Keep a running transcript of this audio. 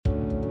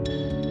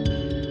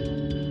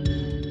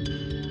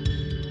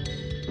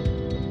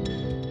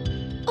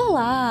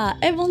Olá!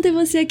 É bom ter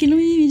você aqui no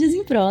Mídias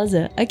em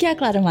Prosa. Aqui é a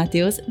Clara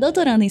Matheus,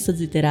 doutoranda em estudos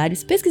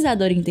literários,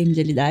 pesquisadora em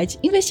intermedialidade,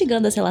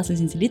 investigando as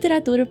relações entre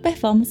literatura,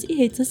 performance e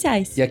redes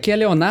sociais. E aqui é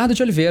Leonardo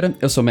de Oliveira,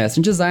 eu sou mestre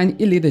em design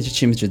e líder de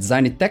times de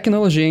design e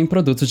tecnologia em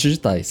produtos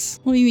digitais.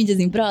 O Mídias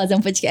em Prosa é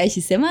um podcast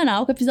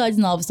semanal com episódios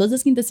novos todas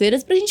as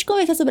quintas-feiras pra gente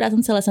conversar sobre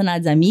assuntos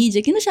relacionados à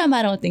mídia que nos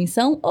chamaram a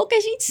atenção ou que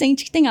a gente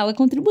sente que tem algo a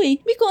contribuir.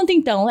 Me conta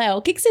então, Léo,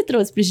 o que você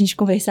trouxe pra gente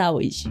conversar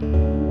hoje?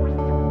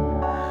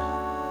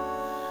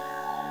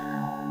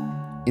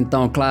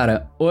 Então,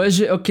 Clara,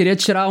 hoje eu queria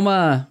tirar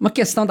uma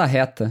questão da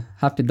reta,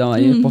 rapidão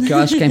aí, porque eu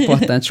acho que é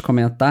importante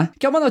comentar,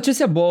 que é uma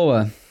notícia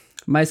boa,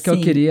 mas que eu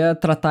queria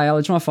tratar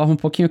ela de uma forma um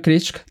pouquinho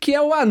crítica, que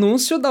é o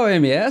anúncio da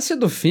OMS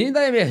do fim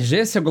da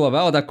emergência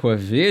global da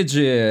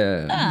Covid.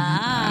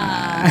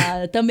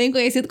 Também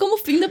conhecido como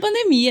fim da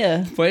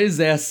pandemia. Pois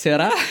é,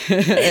 será?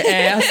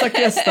 É essa a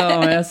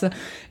questão,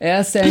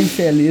 essa é a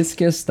infeliz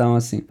questão,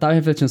 assim. Tava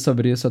refletindo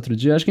sobre isso outro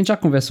dia, acho que a gente já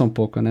conversou um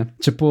pouco, né?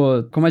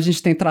 Tipo, como a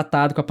gente tem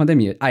tratado com a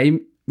pandemia. Aí,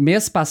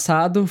 mês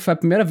passado, foi a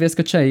primeira vez que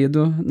eu tinha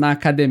ido na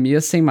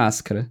academia sem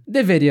máscara.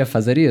 Deveria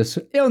fazer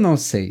isso? Eu não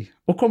sei.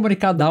 O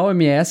comunicado da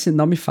OMS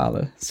não me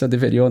fala se eu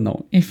deveria ou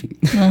não. Enfim.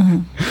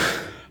 Uhum.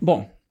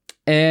 Bom,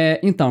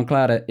 então,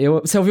 Clara,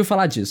 você ouviu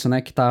falar disso,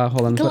 né? Que tá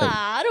rolando por aí.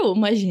 Claro,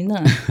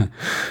 imagina.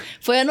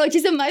 Foi a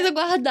notícia mais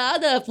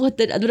aguardada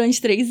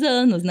durante 3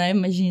 anos, né?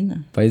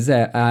 Imagina. Pois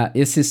é,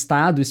 esse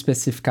estado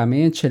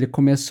especificamente, ele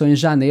começou em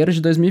janeiro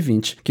de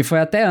 2020, que foi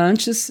até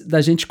antes da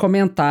gente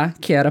comentar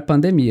que era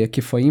pandemia,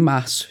 que foi em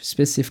março,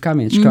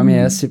 especificamente, que a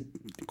OMS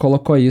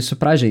colocou isso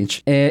pra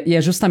gente. E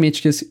é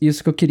justamente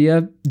isso que eu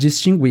queria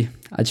distinguir,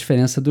 a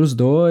diferença dos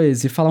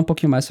dois e falar um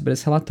pouquinho mais sobre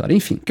esse relatório.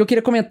 Enfim, o que eu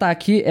queria comentar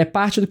aqui é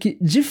parte do que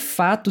de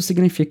fato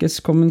significa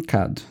esse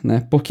comunicado,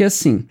 né? Porque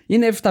assim,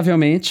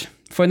 inevitavelmente,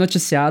 foi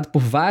noticiado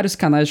por vários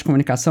canais de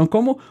comunicação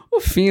como o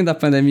fim da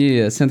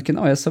pandemia, sendo que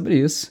não é sobre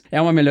isso. É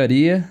uma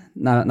melhoria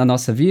na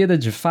nossa vida,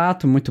 de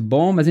fato, muito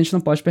bom, mas a gente não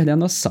pode perder a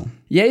noção.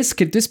 E é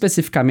escrito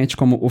especificamente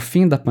como o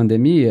fim da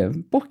pandemia,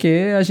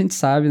 porque a gente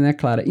sabe, né,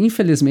 Clara,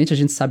 infelizmente a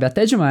gente sabe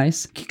até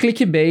demais que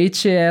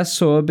clickbait é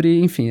sobre,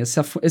 enfim,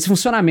 esse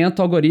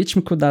funcionamento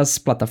algorítmico das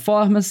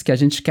plataformas, que a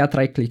gente quer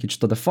atrair clique de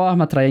toda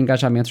forma, atrair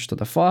engajamento de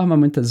toda forma,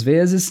 muitas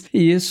vezes,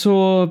 e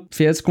isso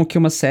fez com que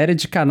uma série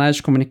de canais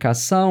de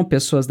comunicação,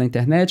 pessoas da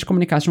internet,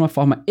 comunicassem de uma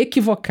forma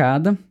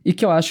equivocada e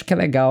que eu acho que é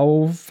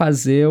legal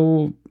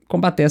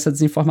combater essa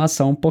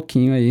desinformação um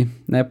pouquinho aí,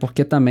 né?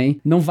 Porque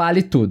também não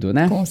vale tudo,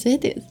 né? Com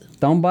certeza.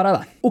 Então, bora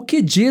lá. O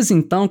que diz,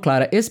 então,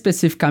 Clara,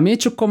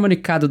 especificamente o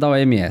comunicado da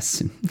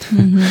OMS?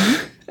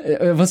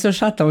 Eu vou ser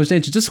chatão,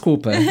 gente,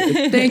 desculpa.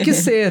 Tem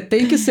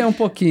que ser um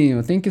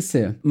pouquinho, tem que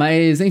ser.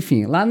 Mas,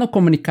 enfim, lá no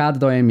comunicado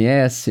da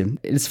OMS,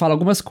 eles falam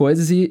algumas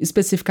coisas e,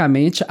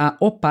 especificamente, a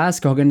OPAS,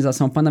 que é a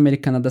Organização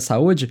Pan-Americana da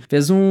Saúde,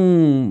 fez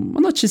uma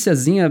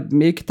noticiazinha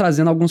meio que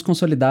trazendo alguns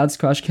consolidados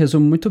que eu acho que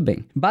resume muito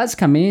bem.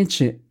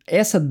 Basicamente,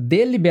 essa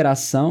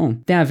deliberação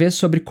tem a ver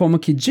sobre como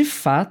que, de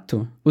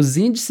fato, os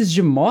índices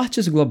de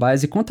mortes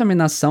globais e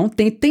contaminação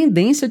têm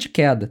tendência de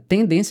queda.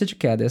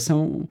 Esse é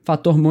um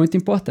fator muito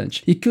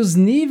importante. E que os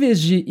níveis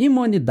de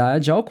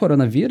imunidade ao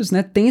coronavírus,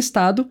 né, têm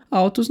estado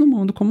altos no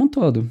mundo como um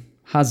todo.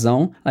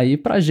 Razão aí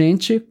pra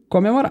gente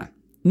comemorar.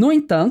 No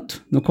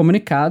entanto, no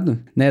comunicado,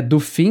 né, do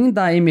fim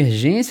da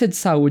emergência de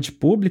saúde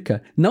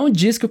pública, não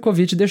diz que o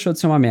Covid deixou de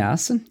ser uma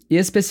ameaça e,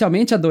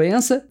 especialmente, a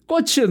doença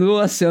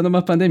continua sendo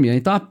uma pandemia.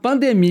 Então, a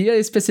pandemia,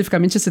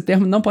 especificamente esse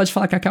termo, não pode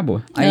falar que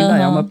acabou. Ainda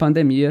é uma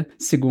pandemia,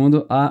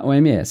 segundo a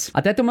OMS.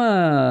 Até tem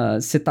uma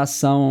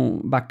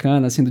citação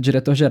bacana, assim, do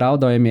diretor-geral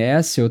da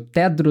OMS, o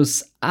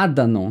Tedros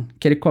Adhanom,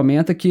 que ele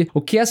comenta que o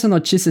que essa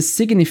notícia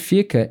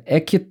significa é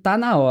que tá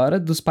na hora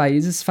dos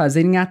países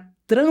fazerem a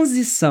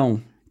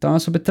transição. Então, é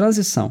sobre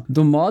transição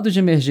do modo de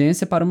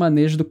emergência para o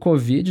manejo do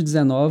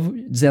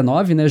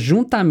Covid-19, né,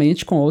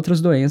 juntamente com outras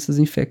doenças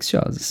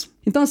infecciosas.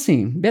 Então,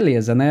 assim,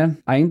 beleza, né?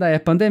 Ainda é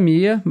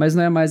pandemia, mas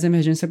não é mais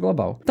emergência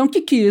global. Então, o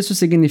que isso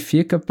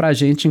significa pra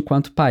gente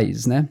enquanto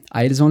país, né?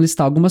 Aí eles vão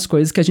listar algumas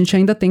coisas que a gente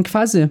ainda tem que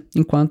fazer,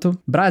 enquanto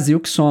Brasil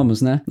que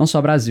somos, né? Não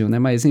só Brasil, né?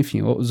 Mas,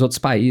 enfim, os outros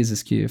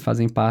países que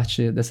fazem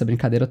parte dessa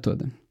brincadeira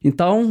toda.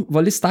 Então,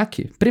 vou listar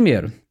aqui.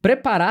 Primeiro,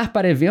 preparar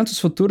para eventos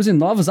futuros e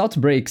novos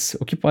outbreaks.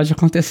 O que pode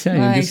acontecer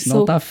ainda, isso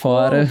não tá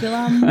fora. Pelo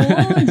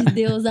amor de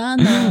Deus,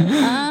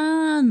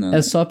 não.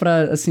 É só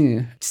pra,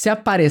 assim, se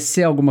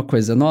aparecer alguma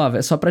coisa nova,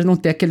 é só pra não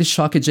ter aquele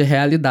choque de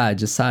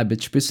realidade, sabe?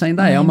 Tipo, isso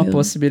ainda é uma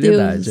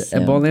possibilidade. É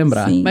bom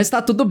lembrar. Sim. Mas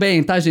tá tudo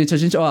bem, tá, gente? A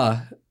gente,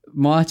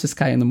 mortes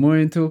caindo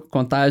muito,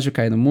 contágio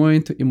caindo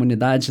muito,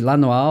 imunidade lá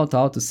no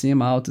alto,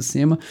 cima,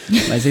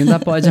 mas ainda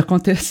pode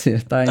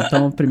acontecer, tá?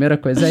 Então, a primeira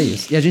coisa é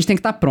isso. E a gente tem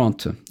que estar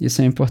pronto.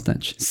 Isso é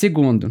importante.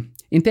 Segundo,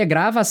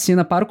 integrar a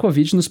vacina para o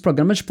Covid nos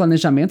programas de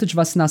planejamento de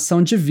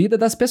vacinação de vida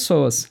das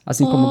pessoas,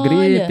 assim como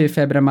gripe,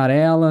 febre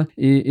amarela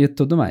e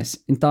tudo mais.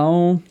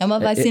 Então... É uma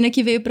vacina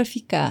que veio para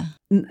ficar.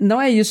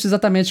 Não é isso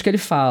exatamente que ele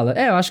fala.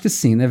 Eu acho que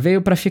sim, né?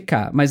 Veio pra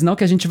ficar. Mas não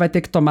que a gente vai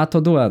ter que tomar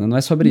todo ano, não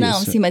é sobre isso.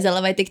 Não, sim, mas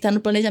ela vai ter que estar no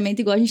planejamento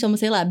igual a gente toma,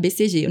 sei lá,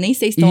 BCG. Eu nem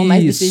sei se toma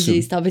mais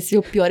BCG, talvez seja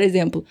o pior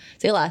exemplo.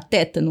 Sei lá,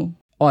 tétano.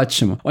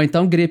 ótimo. Ou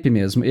então gripe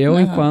mesmo. Eu,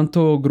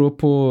 enquanto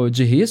grupo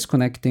de risco,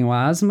 né, que tenho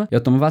asma,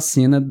 eu tomo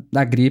vacina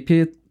da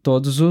gripe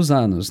todos os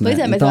anos, né? Pois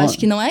é, mas então, eu acho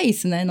que não é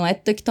isso, né? Não é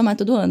ter que tomar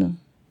todo ano.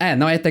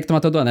 Não é ter que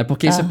tomar todo ano, é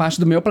porque isso é parte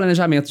do meu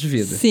planejamento de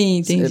vida. Sim,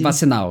 entendi.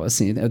 Vacinal,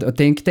 assim. Eu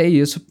tenho que ter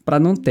isso pra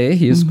não ter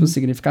riscos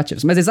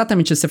significativos. Mas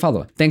exatamente isso que você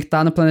falou. Tem que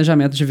estar no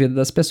planejamento de vida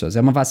das pessoas.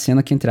 É uma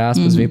vacina que, entre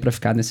aspas, veio pra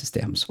ficar nesses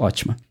termos.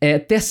 Ótima.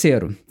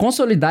 Terceiro,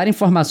 consolidar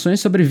informações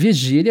sobre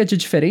vigília de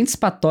diferentes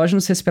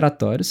patógenos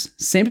respiratórios,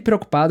 sempre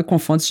preocupado com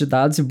fontes de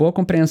dados e boa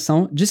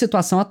compreensão de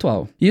situação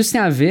atual. E isso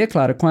tem a ver,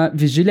 claro, com a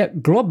vigília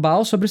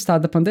global sobre o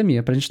estado da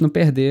pandemia, pra gente não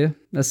perder,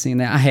 assim,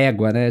 né, a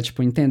régua, né?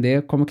 Tipo,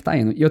 entender como que tá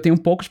indo. E eu tenho um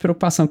pouco de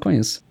preocupação com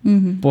isso.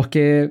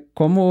 Porque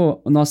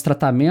como o nosso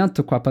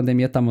tratamento com a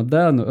pandemia tá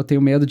mudando, eu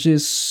tenho medo de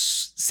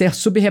ser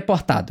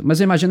subreportado. Mas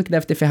eu imagino que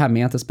deve ter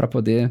ferramentas pra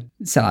poder,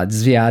 sei lá,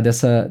 desviar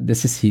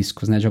desses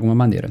riscos, né, de alguma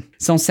maneira.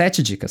 São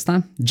 7 dicas,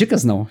 tá?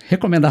 Dicas não,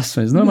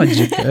 recomendações, não é uma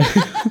dica.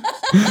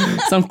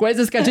 São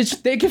coisas que a gente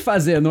tem que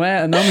fazer, não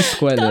é uma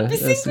escolha. Top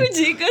 5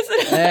 dicas.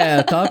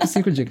 Top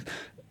 5 dicas.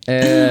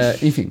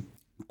 Enfim.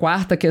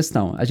 Quarta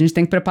questão, a gente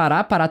tem que preparar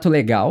aparato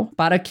legal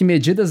para que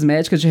medidas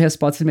médicas de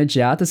resposta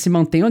imediata se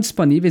mantenham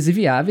disponíveis e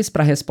viáveis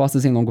para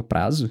respostas em longo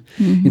prazo.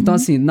 Então,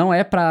 assim, não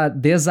é para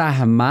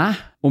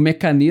desarmar o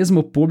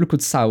mecanismo público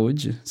de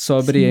saúde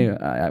sobre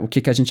o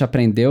que a gente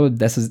aprendeu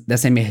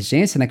dessa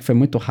emergência, né, que foi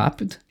muito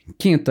rápido.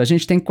 Quinto, a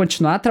gente tem que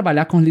continuar a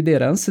trabalhar com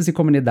lideranças e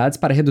comunidades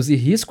para reduzir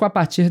risco a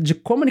partir de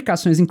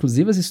comunicações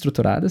inclusivas e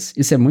estruturadas.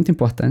 Isso é muito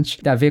importante.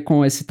 Tem a ver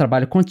com esse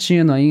trabalho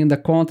contínuo ainda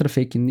contra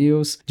fake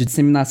news, de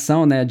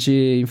disseminação, né,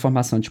 de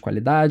informação de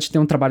qualidade.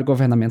 Tem um trabalho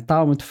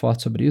governamental muito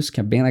forte sobre isso, que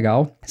é bem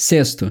legal.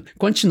 Sexto,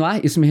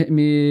 continuar, isso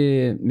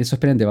me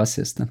surpreendeu a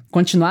sexta,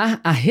 continuar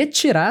a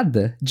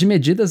retirada de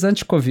medidas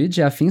anti-Covid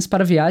e afins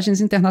para viagens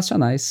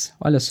internacionais.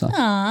 Olha só.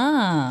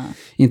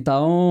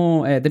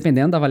 Então,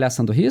 dependendo da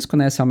avaliação do risco,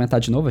 né, se aumentar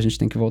de novo, a gente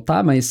tem que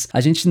voltar, mas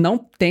a gente não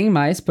tem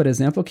mais, por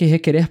exemplo, que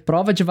requerer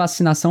prova de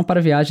vacinação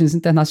para viagens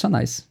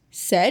internacionais.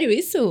 Sério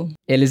isso?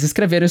 Eles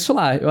escreveram isso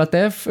lá.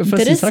 Eu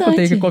falei assim, será que eu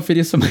tenho que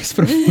conferir isso mais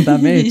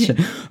profundamente?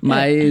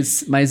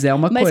 Mas é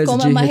uma coisa de Mas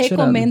como é uma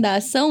retirada.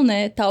 Recomendação,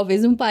 né?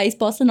 Talvez um país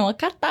possa não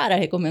acatar a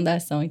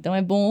recomendação. Então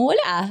é bom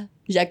olhar.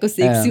 Já que eu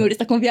sei que o senhor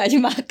está com viagem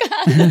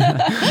marcada.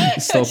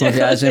 Estou com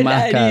viagem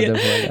marcada, eu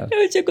vou olhar.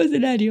 Eu te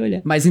consideraria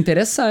olhar. Mas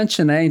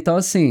interessante, né? Então,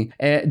 assim,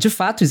 de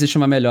fato existe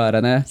uma melhora,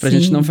 né? Pra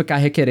gente não ficar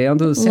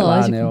requerendo, sei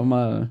lá, né?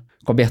 Uma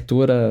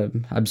cobertura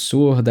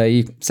absurda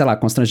e, sei lá,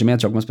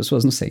 constrangimento de algumas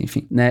pessoas, não sei,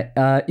 enfim, né?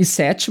 E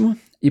sétimo,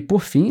 e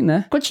por fim,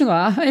 né,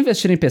 continuar a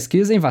investir em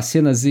pesquisa, em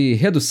vacinas e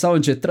redução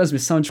de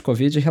transmissão de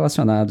Covid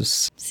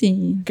relacionados.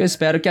 Sim. Que eu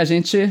espero que a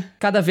gente,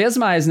 cada vez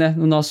mais, né,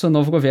 no nosso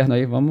novo governo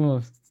aí,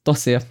 vamos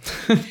torcer.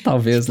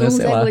 Talvez, né,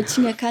 sei lá. Zé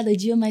Gotinha cada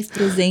dia mais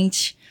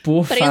presente.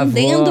 Por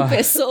prendendo favor.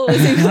 Pessoas,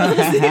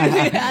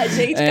 inclusive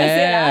agente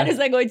carcerário,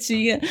 Zé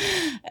Gotinha.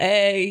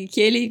 Que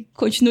ele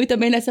continue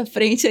também nessa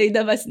frente aí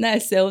da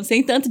vacinação,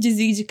 sem tanto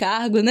desvio de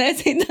cargo, né?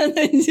 Sem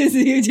tanto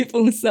desvio de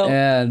função.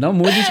 Não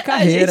mude de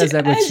carreira,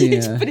 Zé Gotinha.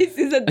 A gente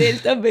precisa dele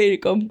também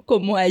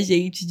como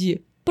agente de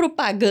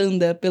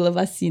propaganda pela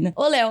vacina.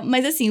 Ô, Léo,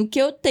 mas assim, o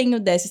que eu tenho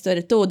dessa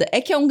história toda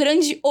é que é um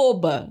grande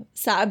oba,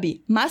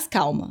 sabe? Mas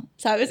calma,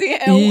 sabe? Assim,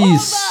 é um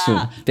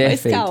oba,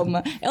 perfeito. Mas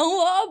calma. É um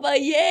oba,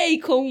 yay,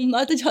 com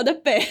nota de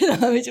rodapé,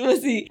 sabe? Tipo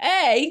assim,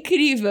 é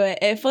incrível,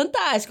 é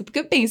fantástico. Porque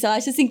eu penso, eu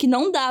acho assim que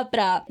não dá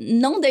pra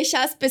não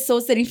deixar as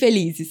pessoas serem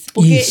felizes.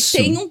 Porque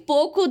tem um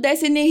pouco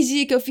dessa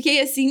energia que eu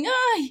fiquei assim,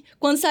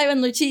 quando saiu a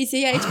notícia,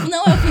 e aí, tipo,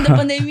 não, é o fim da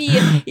pandemia.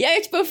 E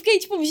aí, tipo, eu fiquei,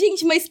 tipo,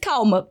 gente, mas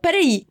calma,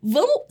 peraí,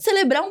 vamos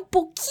celebrar um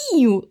pouquinho,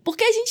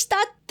 porque a gente tá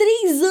há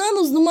 3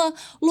 anos numa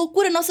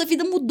loucura, nossa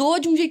vida mudou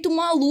de um jeito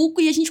maluco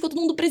e a gente ficou todo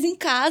mundo preso em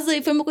casa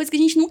e foi uma coisa que a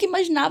gente nunca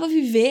imaginava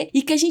viver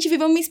e que a gente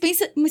viveu uma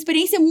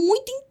experiência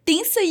muito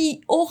intensa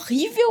e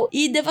horrível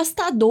e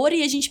devastadora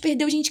e a gente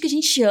perdeu gente que a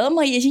gente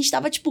ama e a gente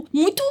tava, tipo,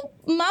 muito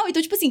mal.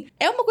 Então, tipo assim,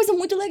 é uma coisa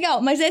muito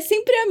legal, mas é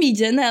sempre a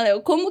mídia, né,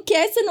 Léo? Como que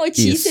essa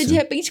notícia, de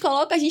repente,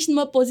 coloca a gente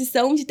numa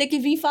posição de ter que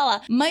vir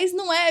falar. Mas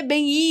não é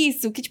bem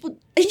isso, que, tipo,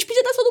 a gente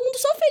podia estar todo mundo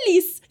só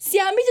feliz. Se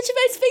a mídia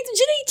tivesse feito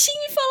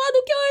direitinho e falado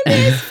o que a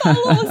OMS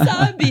falou,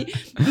 sabe?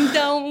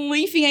 Então,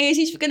 enfim, aí a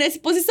gente fica nessa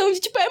posição de,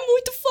 tipo, é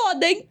muito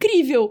foda, é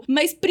incrível.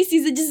 Mas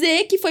precisa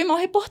dizer que foi mal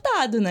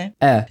reportado, né?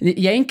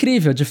 E é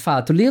incrível, de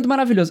fato. Lindo,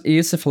 maravilhoso. E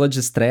isso, você falou de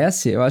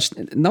estresse, eu acho,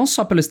 não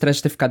só pelo estresse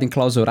de ter ficado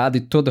enclausurado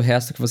e todo o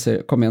resto que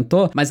você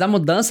comentou, mas a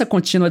mudança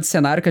contínua de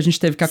cenário que a gente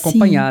teve que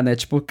acompanhar, né?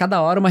 Tipo,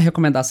 cada hora uma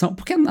recomendação,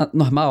 porque é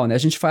normal, né? A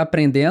gente foi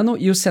aprendendo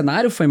e o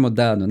cenário foi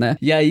mudando, né?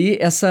 E aí,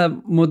 essa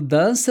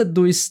mudança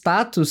do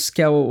status,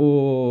 que é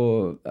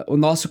o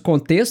nosso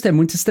contexto, é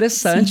muito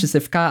estressante. Você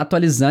ficar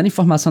atualizando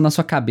informação na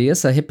sua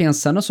cabeça,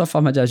 repensando a sua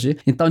forma de agir.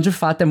 Então, de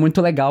fato, é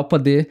muito legal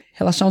poder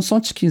relaxar um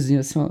tiquinzinho,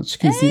 assim, um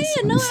tiquinzinho.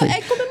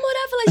 É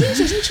comemorar, falar fala,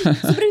 gente, a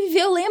gente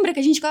sobreviveu, lembra que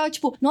a gente ficava,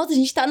 tipo, nossa, a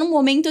gente tá num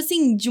momento,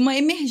 assim, de uma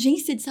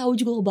emergência de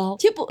saúde global.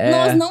 Tipo,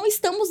 nós não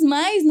estamos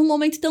mais num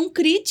momento tão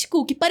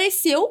crítico que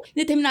pareceu em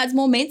determinados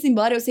momentos,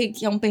 embora eu sei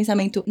que é um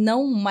pensamento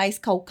não mais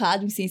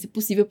calcado em ciência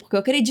possível, porque eu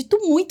acredito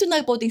muito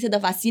na potência da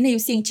vacina e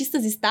os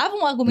cientistas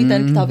estavam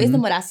argumentando que talvez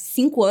demorasse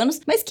 5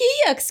 anos, mas que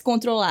ia se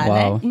controlar,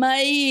 né?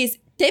 Mas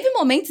teve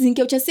momentos em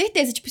que eu tinha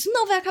certeza, tipo, isso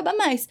não vai acabar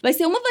mais. Vai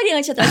ser uma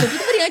variante atrás de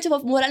outra variante, eu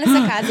vou morar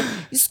nessa casa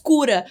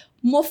escura,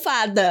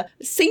 mofada,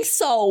 sem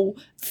sol,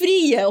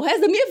 fria, o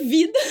resto da minha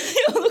vida.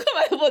 Eu nunca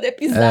mais vou poder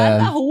pisar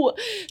na rua,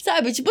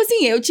 sabe? Tipo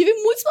assim, eu tive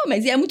muitos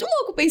momentos. E é muito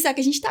louco pensar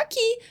que a gente tá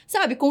aqui,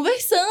 sabe?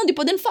 Conversando e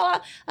podendo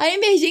falar, a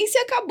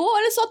emergência acabou,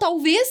 olha só,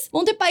 talvez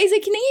vão ter países aí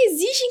que nem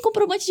exigem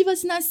comprovante de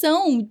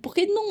vacinação,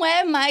 porque não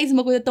é mais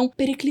uma coisa tão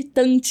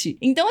periclitante.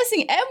 Então,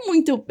 assim,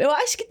 eu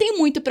acho que tem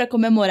muito pra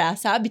comemorar,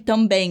 sabe?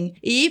 Também.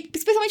 E,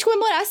 especialmente,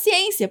 comemorar a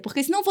ciência,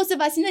 porque se não fosse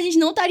vacina, a gente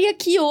não estaria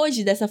aqui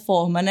hoje dessa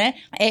forma, né?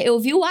 Eu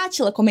vi o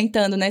Átila comentando,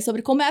 né,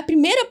 sobre como é a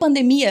primeira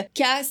pandemia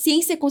que a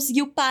ciência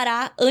conseguiu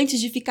parar antes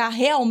de ficar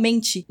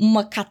realmente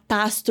uma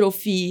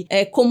catástrofe,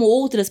 como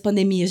outras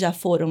pandemias já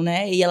foram,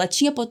 né? E ela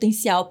tinha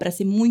potencial para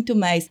ser muito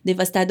mais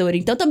devastadora.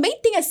 Então também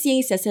tem a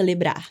ciência a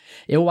celebrar.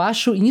 Eu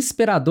acho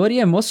inspirador e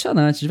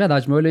emocionante, de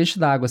verdade, meu olho enche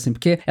d'água, assim,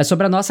 porque é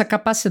sobre a nossa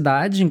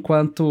capacidade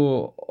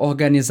enquanto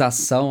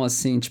organização,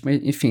 assim, tipo,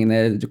 enfim,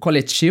 né, de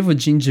coletivo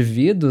de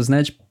indivíduos,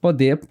 né, de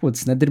poder,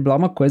 né, driblar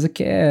uma coisa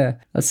que é,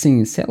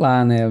 assim, sei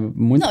lá, né,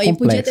 muito complexa. E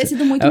podia ter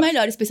sido muito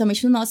melhor,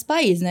 especialmente no nosso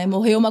país, né?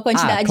 Morreu uma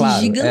quantidade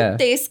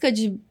gigantesca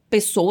de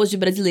pessoas, de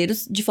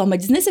brasileiros, de forma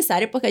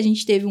desnecessária, porque a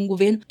gente teve um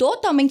governo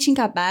totalmente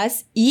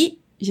incapaz e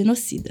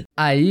genocida.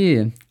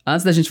 Aí,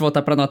 antes da gente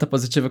voltar pra nota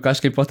positiva, que eu acho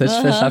que é importante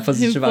fechar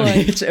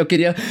positivamente, eu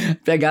queria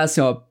pegar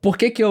assim, ó, por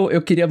que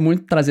eu queria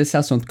muito trazer esse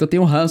assunto? Porque eu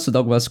tenho um ranço de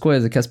algumas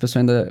coisas que as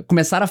pessoas ainda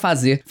começaram a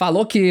fazer.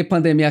 Falou que a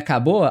pandemia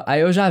acabou, aí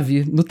eu já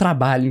vi, no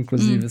trabalho,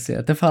 inclusive, assim,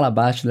 até falar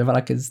baixo, levar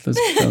lá que eles estão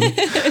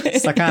escutando.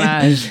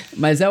 Sacanagem.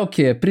 Mas é o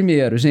quê?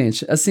 Primeiro,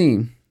 gente,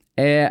 assim,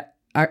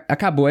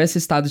 acabou esse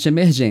estado de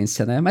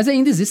emergência, né? Mas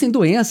ainda existem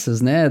doenças,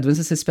 né?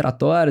 Doenças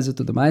respiratórias e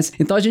tudo mais.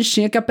 Então a gente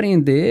tinha que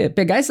aprender,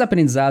 pegar esses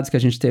aprendizados que a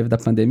gente teve da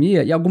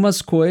pandemia e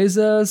algumas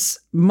coisas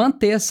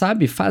manter,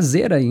 sabe?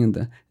 Fazer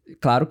ainda.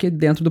 Claro que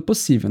dentro do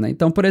possível, né?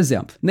 Então, por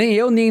exemplo, nem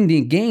eu nem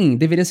ninguém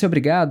deveria ser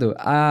obrigado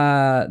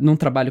a, num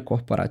trabalho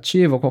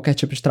corporativo ou qualquer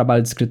tipo de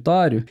trabalho de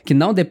escritório que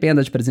não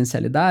dependa de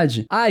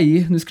presencialidade, a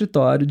ir no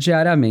escritório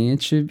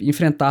diariamente,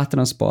 enfrentar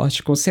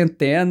transporte com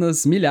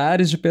centenas,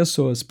 milhares de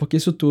pessoas, porque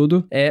isso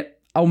tudo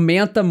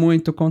aumenta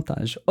muito o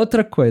contágio.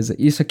 Outra coisa,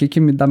 isso aqui que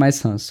me dá mais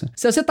ranço.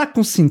 Se você tá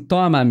com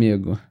sintoma,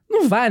 amigo,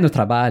 não vai no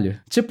trabalho.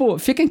 Tipo,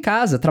 fica em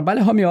casa,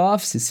 trabalha home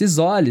office, se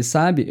isole,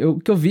 sabe? O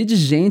que eu vi de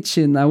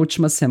gente nas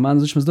últimas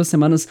 2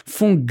 semanas,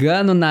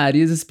 fungando o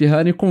nariz,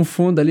 espirrando e com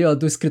fundo ali, ó,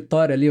 do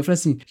escritório ali. Eu falei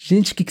assim,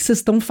 gente, o que vocês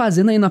estão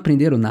fazendo aí? Não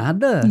aprenderam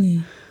nada?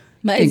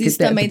 Mas isso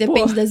também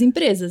depende das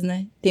empresas,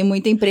 né? Tem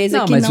muita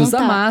empresa que não tá... Não, mas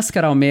usa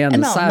máscara ao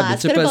menos, sabe? Máscara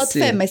tipo eu boto assim...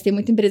 fé, mas tem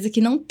muita empresa que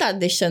não tá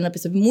deixando a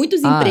pessoa...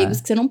 Muitos empregos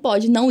que você não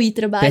pode não ir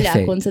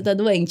trabalhar quando você tá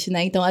doente,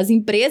 né? Então, as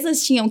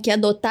empresas tinham que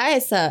adotar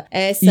essa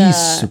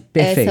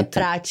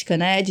prática,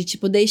 né? De,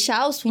 tipo,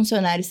 deixar os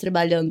funcionários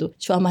trabalhando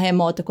de forma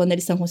remota quando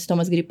eles estão com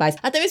sintomas gripais.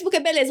 Até mesmo porque,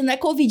 beleza, não é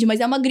Covid,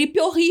 mas é uma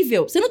gripe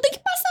horrível. Você não tem que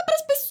passar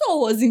pras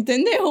pessoas,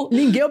 entendeu?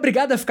 Ninguém é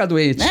obrigado a ficar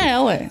doente.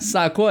 Ué.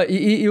 Sacou?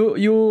 E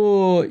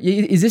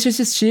existe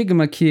esse estigma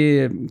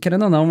que,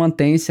 querendo ou não,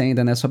 mantém-se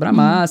ainda, né? Sobre a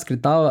máscara e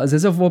tal. Às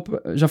vezes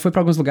já fui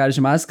pra alguns lugares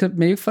de máscara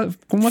meio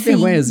com uma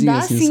vergonhazinha,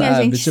 assim, sim, sabe?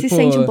 A gente se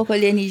sente um pouco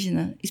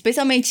alienígena.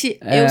 Especialmente,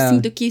 eu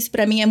sinto que isso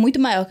pra mim é muito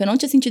maior, que eu não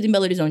tinha sentido em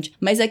Belo Horizonte.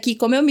 Mas aqui,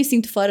 como eu me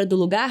sinto fora do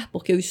lugar,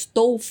 porque eu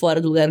estou fora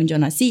do lugar onde eu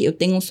nasci, eu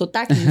tenho um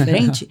sotaque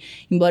diferente,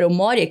 embora eu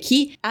more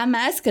aqui, a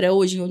máscara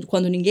hoje,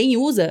 quando ninguém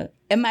usa...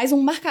 é mais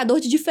um marcador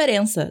de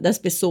diferença das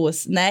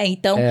pessoas, né?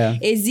 Então,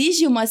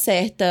 exige uma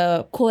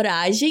certa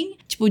coragem,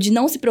 tipo, de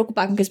não se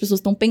preocupar com o que as pessoas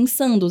estão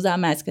pensando usar a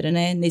máscara,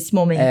 né? Nesse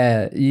momento.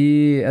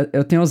 E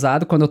eu tenho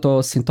usado quando eu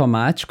tô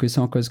sintomático, isso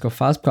é uma coisa que eu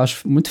faço, porque eu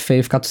acho muito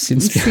feio ficar tossindo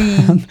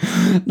espirrando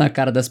na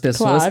cara das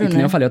pessoas. Claro, e que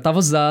nem eu falei, eu tava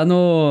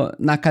usando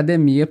na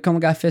academia, porque é um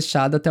lugar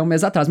fechado até um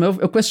mês atrás. Mas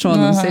eu questiono,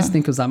 não sei se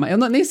tem que usar, mas eu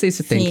nem sei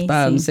se tem que,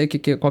 tá? Não sei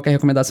qual que é a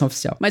recomendação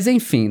oficial. Mas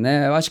enfim,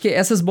 né? Eu acho que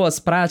essas boas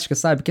práticas,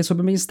 sabe? Que é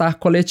sobre o bem-estar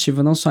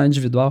coletivo, não só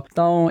individual.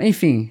 Então,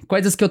 enfim,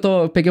 coisas que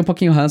eu peguei um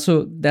pouquinho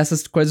ranço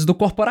dessas coisas do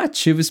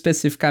corporativo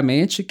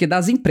especificamente, que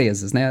das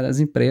empresas, né? As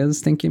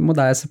empresas têm que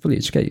mudar essa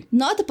política aí.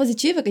 Nota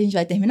positiva que a gente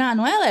vai terminar,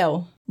 não é,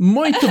 Léo?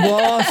 Muito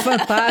bom,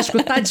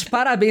 fantástico, tá de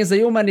parabéns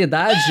aí,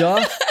 humanidade, ó.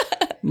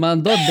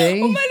 Mandou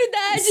bem.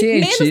 Humanidade,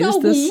 cientistas, menos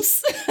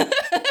alguns.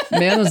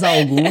 Menos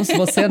alguns,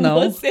 você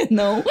não. Você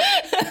não.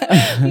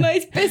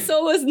 Mas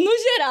pessoas no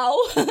geral.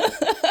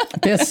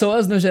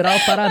 Pessoas no geral,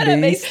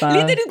 parabéns, tá?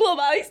 Líderes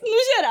globais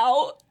no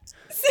geral.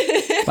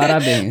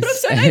 Parabéns.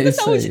 Profissionais da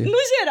saúde no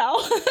geral.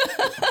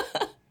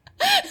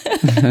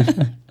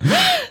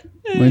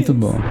 Muito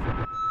bom.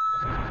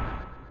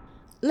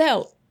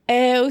 Léo,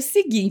 É o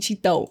seguinte,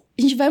 então.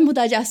 A gente vai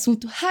mudar de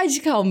assunto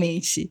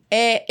radicalmente.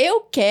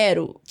 Eu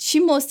quero te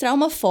mostrar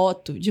uma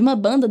foto de uma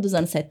banda dos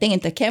anos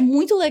 70 que é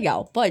muito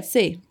legal. Pode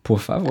ser? Por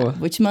favor. Tá,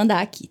 vou te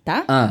mandar aqui,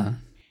 tá? Ah,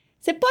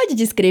 Você pode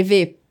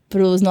descrever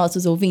pros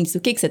nossos ouvintes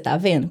o que você tá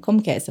vendo?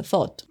 Como que é essa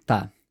foto?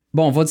 tá.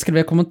 Bom, vou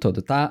descrever como um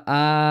todo, tá?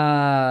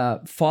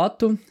 A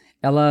foto,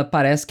 ela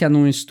parece que é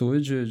num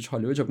estúdio de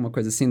Hollywood, alguma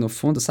coisa assim, no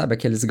fundo, sabe?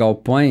 Aqueles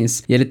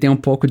galpões. E ele tem um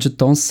pouco de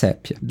tom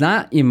sépia.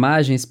 Na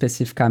imagem,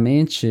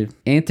 especificamente,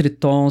 entre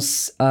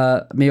tons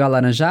meio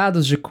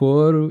alaranjados de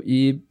couro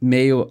e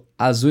meio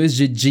azuis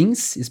de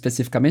jeans,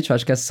 especificamente, eu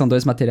acho que esses são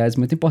dois materiais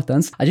muito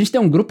importantes. A gente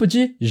tem um grupo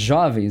de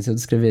jovens, eu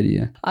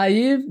descreveria.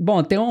 Aí,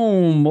 bom, tem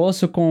um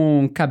moço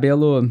com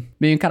cabelo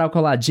meio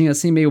encaracoladinho,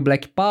 assim, meio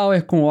black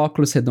power, com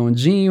óculos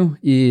redondinho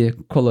e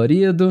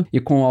colorido, e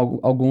com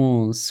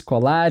alguns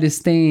colares.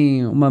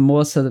 Tem uma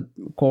moça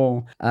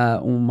com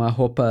uma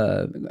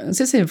roupa, não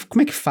sei se,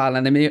 como é que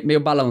fala, né? Meio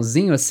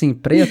balãozinho, assim,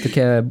 preto,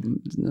 que é,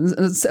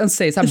 não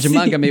sei, sabe, de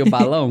manga meio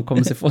balão,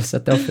 como se fosse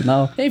até o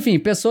final. Enfim,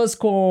 pessoas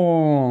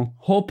com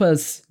roupas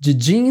de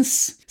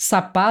jeans,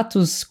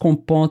 sapatos com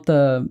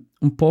ponta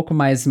um pouco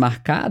mais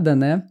marcada,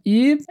 né?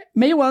 E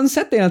meio anos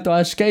 70, eu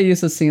acho que é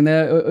isso, assim,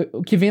 né?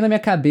 O que vem na minha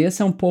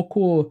cabeça é um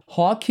pouco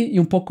rock e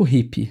um pouco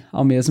hippie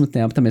ao mesmo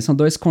tempo também. São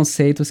dois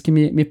conceitos que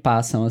me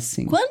passam,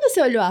 assim. Quando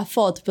você olhou a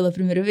foto pela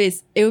primeira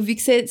vez, eu vi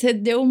que você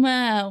deu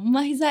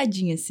uma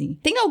risadinha, assim.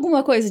 Tem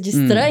alguma coisa de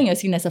estranho,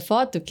 assim, nessa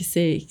foto que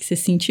você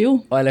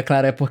sentiu? Olha,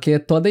 Clara, é porque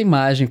toda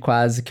imagem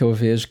quase que eu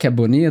vejo que é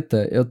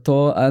bonita, eu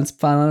tô antes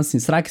falando assim,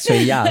 será que isso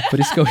é IA? Por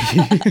isso que eu ri.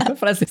 Eu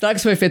falei assim, será que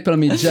isso foi feito pela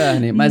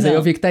Midjourney? Mas aí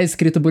eu vi que tá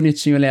escrito bonitinho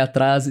ali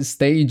atrás,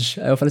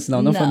 stage. Aí eu falei assim,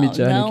 não foi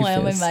Midjourney que fez. Não é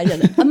uma imagem.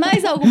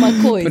 Mais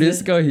alguma coisa? Por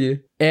isso que eu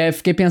ri.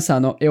 Fiquei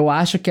pensando, eu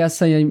acho que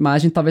essa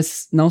imagem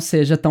talvez não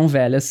seja tão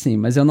velha assim,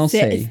 mas eu não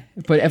sei.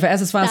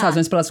 Essas foram as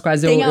razões pelas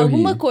quais eu ri. Tem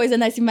alguma coisa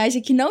nessa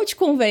imagem que não te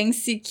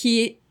convence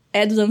que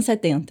é dos anos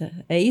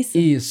 70, é isso?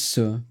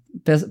 Isso.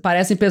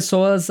 Parecem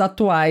pessoas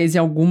atuais de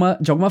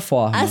alguma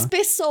forma. As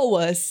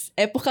pessoas.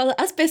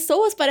 As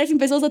pessoas parecem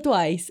pessoas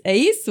atuais, é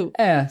isso?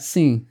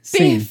 Sim.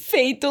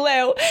 Perfeito,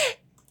 Léo.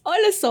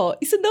 Olha só,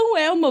 isso não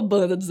é uma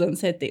banda dos anos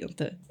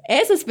 70.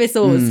 Essas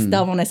pessoas que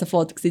estavam nessa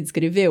foto que você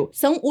descreveu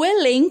são o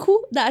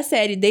elenco da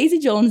série Daisy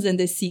Jones and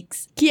the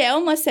Six, que é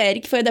uma série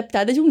que foi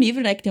adaptada de um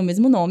livro, né, que tem o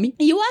mesmo nome.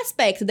 E o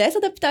aspecto dessa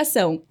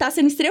adaptação tá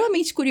sendo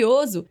extremamente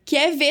curioso, que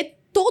é ver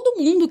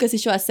todo mundo que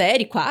assistiu a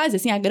série, quase,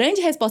 assim, a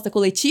grande resposta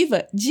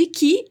coletiva de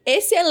que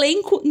esse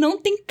elenco não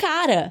tem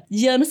cara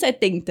de anos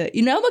 70.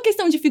 E não é uma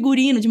questão de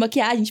figurino, de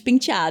maquiagem, de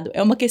penteado.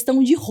 É uma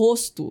questão de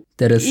rosto.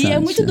 Interessante. E é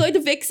muito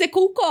doido ver que você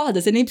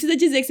concorda. Você nem precisa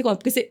dizer que você concorda,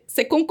 porque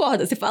você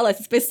concorda. Você fala,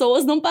 essas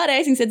pessoas não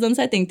parecem ser dos anos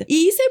 70.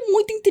 E isso é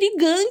muito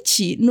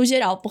intrigante, no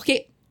geral,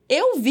 porque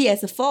eu vi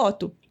essa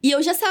foto e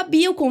eu já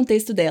sabia o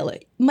contexto dela.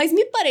 Mas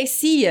me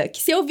parecia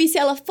que se eu visse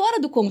ela fora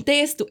do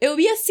contexto, eu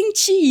ia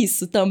sentir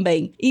isso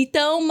também.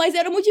 Então, mas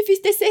era muito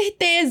difícil ter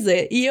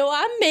certeza. E eu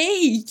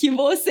amei que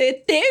você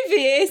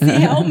teve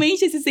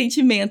realmente esse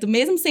sentimento,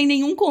 mesmo sem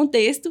nenhum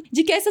contexto,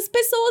 de que essas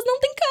pessoas não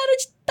têm cara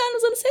de estar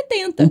nos anos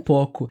 70. Um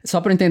pouco.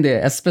 Só pra eu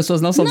entender, essas pessoas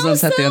não são dos anos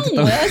 70.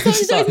 Então... Elas são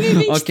de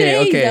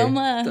 2023. Ok. É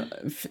uma...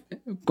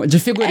 De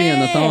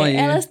figurino, estão aí.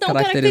 Elas estão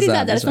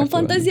caracterizadas, elas estão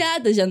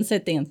fantasiadas de anos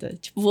 70.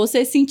 Tipo,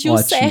 você sentiu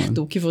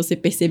certo o que você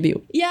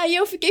percebeu. E aí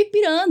eu fiquei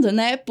pirando,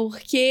 né?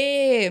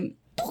 Porque...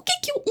 Por que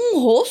um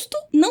rosto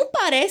não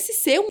parece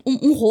ser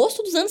um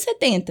rosto dos anos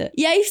 70?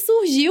 E aí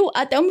surgiu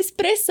até uma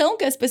expressão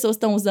que as pessoas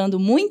estão usando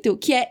muito,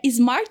 que é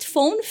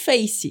smartphone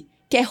face.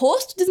 Que é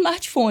rosto de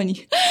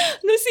smartphone.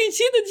 No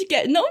sentido de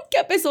que... Não que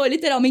a pessoa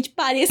literalmente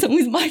pareça um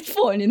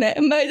smartphone, né?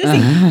 Mas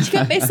assim, de que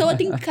a pessoa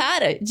tem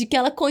cara de que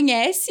ela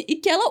conhece e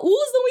que ela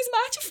usa um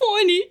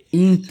smartphone.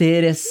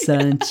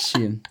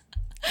 Interessante.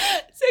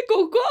 Você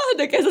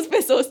concorda que essas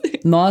pessoas...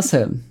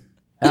 Nossa...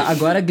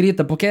 Agora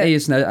grita, porque é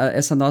isso, né?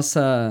 Essa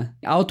nossa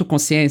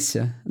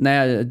autoconsciência,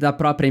 né? Da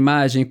própria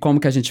imagem, como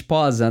que a gente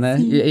posa, né?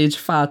 E de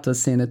fato,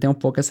 assim, né? Tem um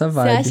pouco essa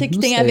vibe. Você acha que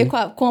tem a ver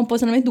com o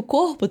posicionamento do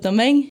corpo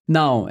também?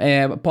 Não,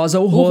 posa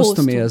o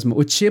rosto mesmo.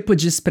 O tipo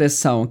de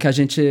expressão que a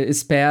gente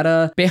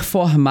espera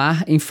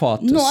performar em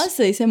fotos.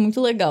 Nossa, isso é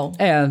muito legal.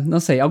 Não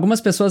sei.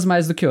 Algumas pessoas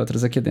mais do que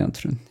outras aqui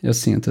dentro. Eu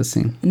sinto,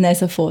 assim.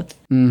 Nessa foto.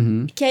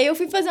 Uhum. Que aí eu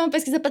fui fazer uma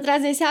pesquisa pra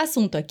trazer esse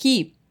assunto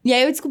aqui. E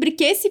aí eu descobri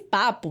que esse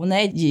papo,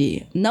 né,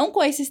 de... Não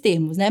com esses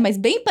termos, né, mas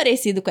bem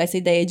parecido com essa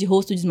ideia de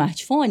rosto de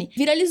smartphone,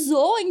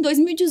 viralizou em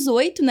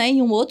 2018, né, em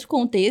um outro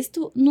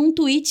contexto, num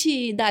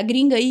tweet da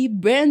gringa aí,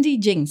 Brandy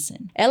Jensen.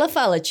 Ela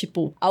fala,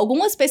 tipo,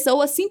 algumas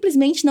pessoas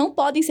simplesmente não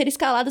podem ser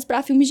escaladas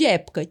pra filmes de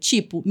época.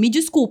 Tipo, me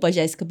desculpa,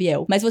 Jéssica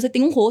Biel, mas você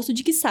tem um rosto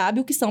de que sabe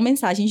o que são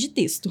mensagens de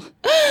texto.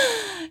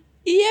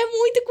 E é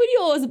muito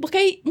curioso, porque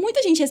aí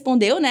muita gente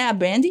respondeu, né, a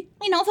Brandy,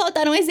 e não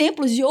faltaram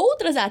exemplos de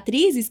outras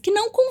atrizes que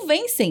não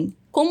convencem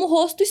como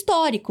rosto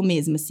histórico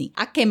mesmo, assim.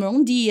 A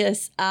Cameron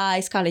Diaz, a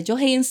Scarlett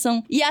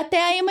Johansson e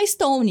até a Emma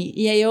Stone.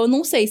 E aí eu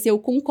não sei se eu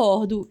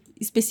concordo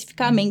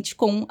especificamente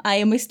com a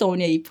Emma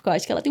Stone aí, porque eu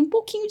acho que ela tem um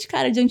pouquinho de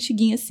cara de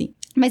antiguinha, assim.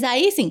 Mas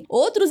aí, assim,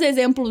 outros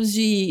exemplos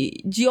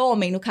de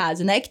homem, no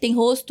caso, né? Que tem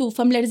rosto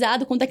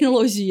familiarizado com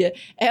tecnologia.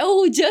 É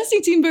o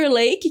Justin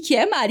Timberlake, que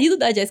é marido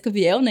da Jessica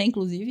Biel, né?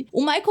 Inclusive.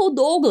 O Michael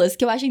Douglas,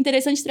 que eu acho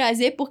interessante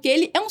trazer, porque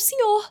ele é um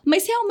senhor.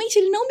 Mas realmente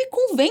ele não me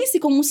convence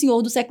como um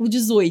senhor do século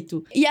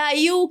XVIII. E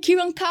aí o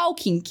Kieran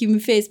Culkin, que me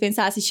fez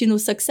pensar assistindo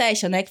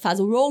Succession, né? Que faz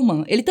o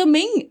Roman. Ele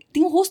também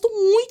tem um rosto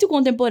muito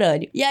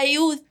contemporâneo. E aí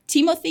o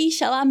Timothée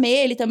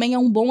Chalamet, ele também é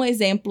um bom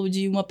exemplo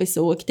de uma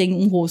pessoa que tem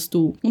um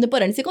rosto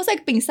contemporâneo. Você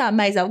consegue pensar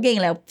mais alguém,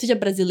 Léo? Seja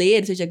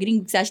brasileiro, seja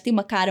gringo, que você acha que tem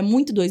uma cara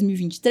muito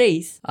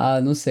 2023? Ah,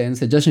 não sei.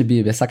 Justin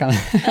Bieber,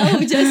 sacanagem. Ah,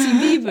 o Justin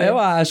Bieber? Eu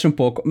acho um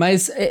pouco.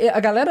 Mas a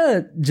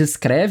galera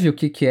descreve o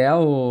que é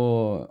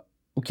o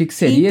que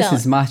seria então,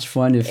 esse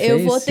smartphone face?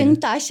 Eu vou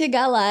tentar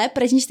chegar lá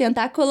pra gente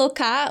tentar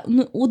colocar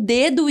o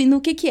dedo e no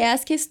que é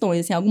as questões,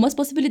 assim, algumas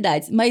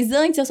possibilidades. Mas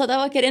antes eu só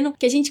tava querendo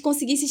que a gente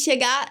conseguisse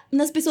chegar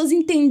nas pessoas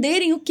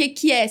entenderem o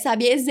que é,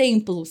 sabe?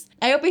 Exemplos.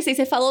 Aí eu pensei,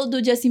 você falou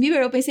do Justin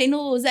Bieber, eu pensei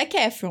no Zac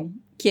Efron.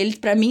 Que ele,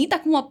 pra mim, tá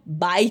com uma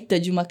baita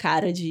de uma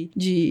cara de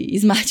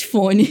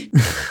smartphone.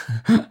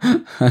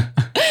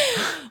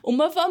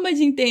 Uma forma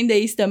de entender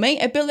isso também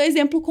é pelo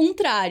exemplo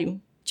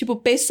contrário. Tipo,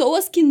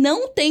 pessoas que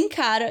não têm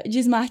cara de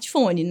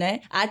smartphone, né?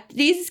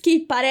 Atrizes que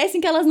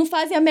parecem que elas não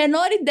fazem a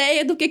menor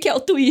ideia do que é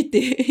o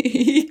Twitter.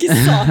 Que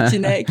sorte,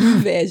 né? Que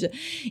inveja.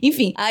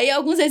 Enfim, aí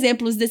alguns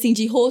exemplos, assim,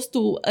 de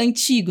rosto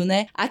antigo,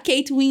 né? A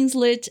Kate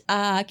Winslet,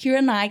 a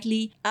Keira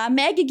Knightley, a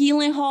Maggie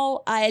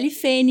Gyllenhaal, a Ellie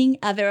Fanning,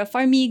 a Vera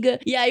Farmiga.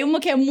 E aí uma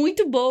que é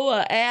muito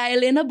boa é a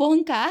Helena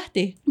Bonham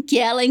Carter, que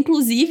ela,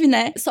 inclusive,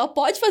 né, só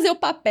pode fazer o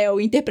papel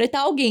e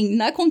interpretar alguém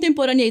na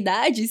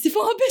contemporaneidade se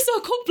for uma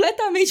pessoa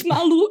completamente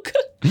maluca.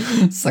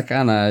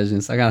 Sacanagem.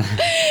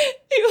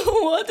 E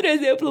um outro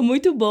exemplo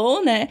muito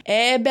bom, né,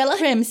 é Bella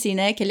Ramsey,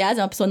 né, que aliás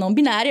é uma pessoa não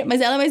binária, mas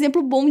ela é um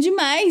exemplo bom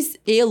demais,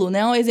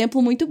 né, um exemplo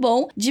muito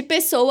bom de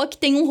pessoa que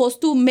tem um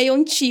rosto meio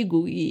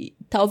antigo e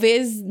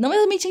talvez, não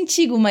exatamente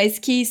antigo, mas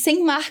que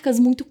sem marcas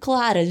muito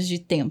claras de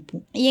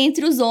tempo. E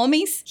entre os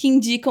homens que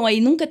indicam aí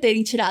nunca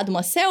terem tirado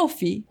uma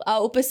selfie,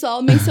 o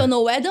pessoal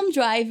mencionou o Adam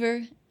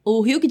Driver,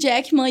 o Hugh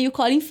Jackman e o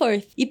Colin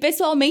Firth. E,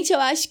 pessoalmente, eu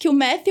acho que o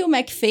Matthew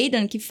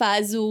McFadyen, que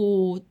faz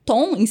o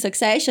Tom em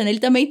Succession,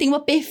 ele também tem uma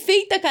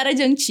perfeita cara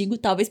de antigo,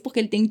 talvez porque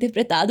ele tenha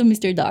interpretado o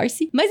Mr.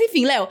 Darcy. Mas,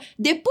 enfim, Léo,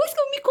 depois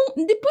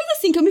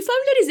assim que eu me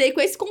familiarizei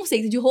com esse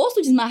conceito de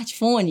rosto de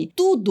smartphone,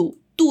 tudo,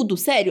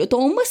 sério, eu tô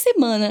há uma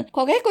semana,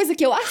 qualquer coisa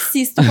que eu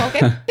assisto,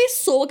 qualquer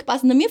pessoa que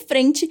passa na minha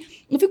frente,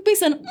 eu fico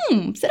pensando,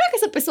 será que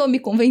essa pessoa me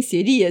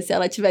convenceria se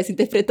ela estivesse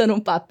interpretando um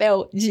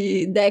papel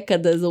de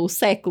décadas ou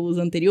séculos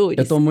anteriores?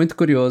 Eu tô muito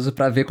curioso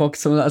pra ver quais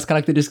são as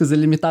características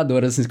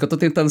delimitadoras, assim, que eu tô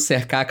tentando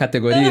cercar a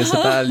categoria, você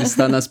tá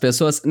listando as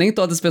pessoas, nem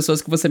todas as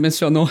pessoas que você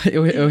mencionou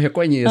eu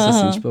reconheço,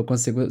 assim, tipo, eu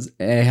consigo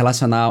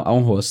relacionar a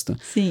um rosto.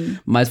 Sim.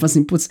 Mas,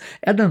 assim, putz,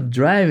 Adam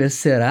Driver,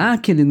 será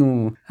que ele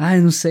não... Ai,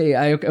 não sei,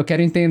 eu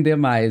quero entender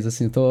mais,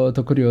 assim,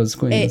 tô curioso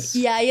com isso.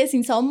 E aí,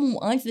 assim, só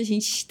antes da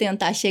gente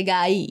tentar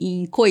chegar aí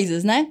em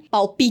coisas, né?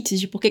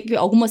 Palpites de por que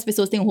algumas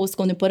pessoas têm um rosto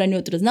contemporâneo e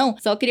outras não.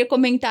 Só queria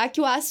comentar que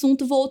o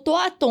assunto voltou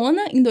à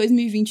tona em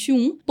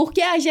 2021,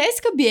 porque a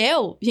Jessica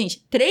Biel,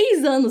 gente,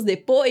 3 anos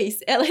depois,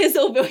 ela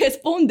resolveu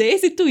responder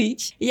esse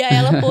tweet. E aí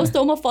ela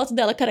postou uma foto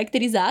dela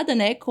caracterizada,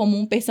 né? Como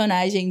um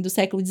personagem do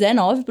século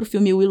XIX pro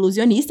filme O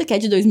Ilusionista, que é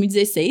de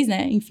 2016,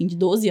 né? Enfim, de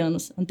 12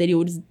 anos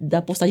anteriores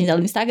da postagem dela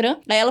no Instagram.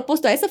 Aí ela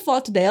postou essa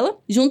foto dela,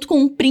 junto com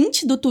um print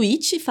do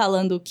tweet,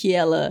 falando que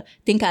ela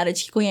tem cara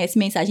de que conhece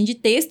mensagem de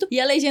texto, e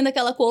a legenda que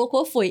ela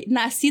colocou foi,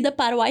 nascida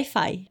para o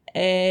Wi-Fi.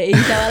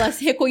 Então ela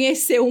se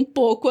reconheceu um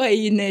pouco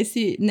aí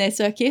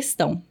nessa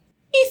questão.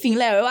 Enfim,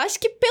 Léo, eu acho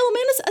que pelo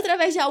menos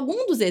através de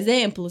algum dos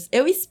exemplos,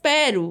 eu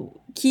espero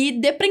que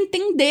dê pra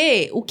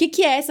entender o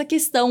que é essa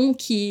questão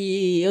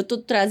que eu tô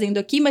trazendo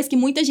aqui, mas que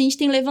muita gente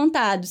tem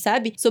levantado,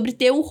 sabe? Sobre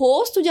ter o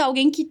rosto de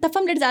alguém que tá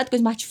familiarizado com o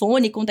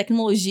smartphone, com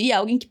tecnologia,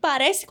 alguém que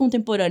parece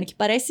contemporâneo, que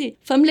parece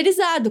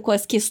familiarizado com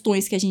as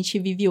questões que a gente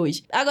vive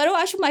hoje. Agora, eu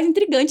acho mais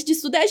intrigante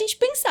disso tudo é a gente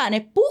pensar,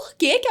 né? Por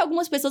que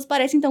algumas pessoas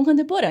parecem tão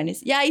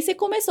contemporâneas? E aí, você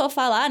começou a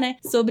falar, né?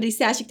 Sobre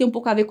se acha que tem um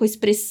pouco a ver com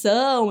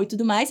expressão e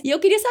tudo mais. E eu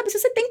queria saber se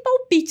você tem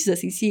palpites,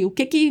 assim, o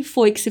que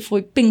foi que você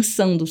foi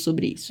pensando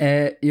sobre isso?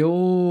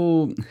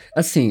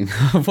 Assim,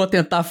 eu vou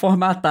tentar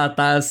formatar,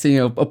 tá? Assim,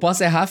 eu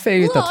posso errar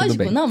feio, lógico, tá tudo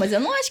bem. Não, mas eu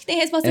não acho que tem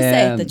resposta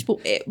certa. Tipo,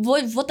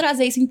 vou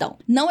trazer isso então.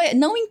 Não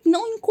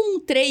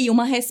encontrei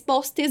uma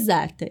resposta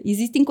exata.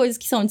 Existem coisas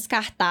que são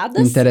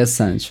descartadas.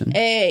 Interessante.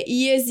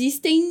 E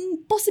existem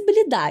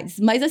possibilidades.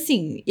 Mas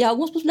assim, e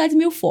algumas possibilidades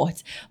meio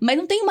fortes. Mas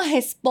não tem uma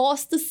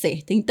resposta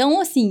certa. Então,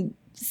 assim,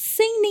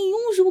 sem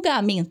nenhum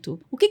julgamento,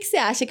 o que você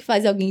acha que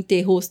faz alguém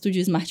ter rosto de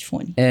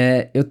smartphone?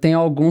 Eu tenho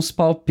alguns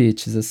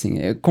palpites, assim.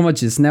 Como eu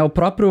disse, né?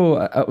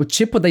 O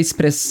tipo da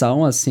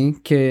expressão, assim,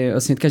 que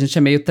eu sinto que a gente é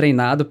meio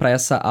treinado pra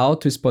essa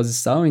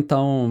autoexposição.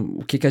 Então,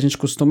 o que a gente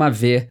costuma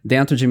ver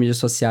dentro de mídias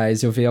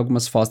sociais, eu ver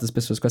algumas fotos das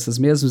pessoas com essas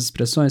mesmas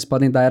expressões,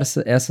 podem dar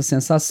essa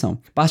sensação.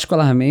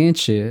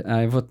 Particularmente,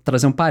 eu vou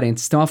trazer um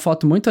parênteses. Tem uma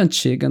foto muito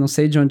antiga, não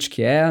sei de onde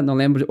que é, não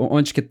lembro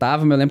onde que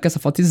tava, mas eu lembro que essa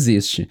foto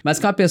existe. Mas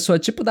que é uma pessoa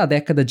tipo da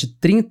década de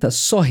 30, 30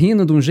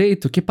 sorrindo de um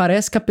jeito que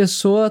parece que a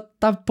pessoa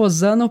tá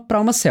posando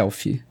pra uma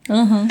selfie.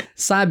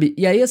 Sabe?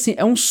 E aí, assim,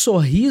 é um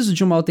sorriso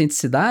de uma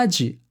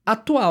autenticidade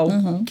atual,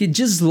 que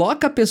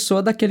desloca a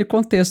pessoa daquele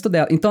contexto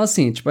dela. Então,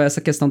 assim, tipo, essa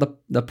questão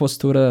da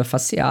postura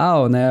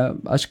facial, né?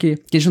 Acho que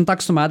a gente não tá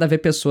acostumado a ver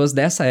pessoas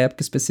dessa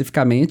época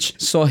especificamente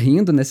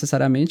sorrindo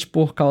necessariamente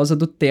por causa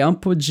do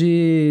tempo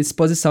de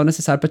exposição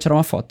necessário pra tirar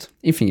uma foto.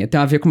 Enfim, tem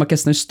a ver com uma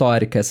questão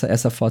histórica,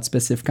 essa foto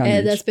especificamente.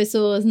 É, das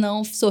pessoas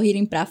não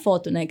sorrirem pra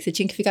foto, né? Que você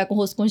tinha que ficar com o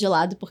rosto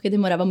congelado porque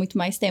demorava muito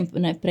mais tempo,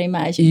 né? Pra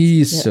imagem.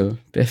 Isso,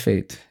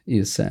 perfeito.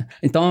 Isso, é.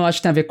 Então, eu acho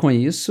que tem a ver com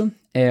isso.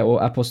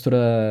 A postura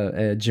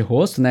de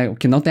rosto, né? O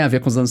que não tem a ver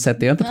com os anos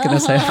 70, porque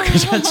nessa época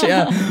já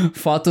tinha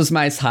fotos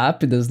mais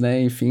rápidas,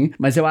 né? Enfim.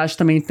 Mas eu acho que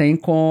também tem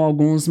com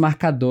alguns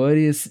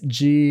marcadores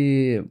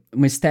de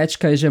uma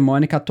estética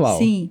hegemônica atual.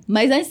 Sim.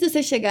 Mas antes de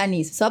você chegar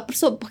nisso,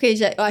 porque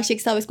eu achei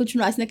que talvez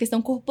continuasse na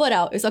questão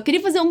corporal. Eu só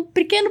queria fazer um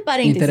pequeno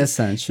parênteses.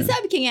 Interessante. Você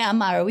sabe quem é a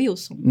Mara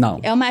Wilson? Não.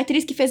 É uma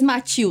atriz que fez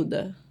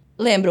Matilda.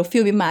 Lembra o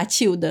filme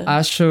Matilda?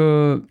 Acho...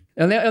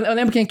 Eu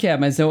lembro quem que é,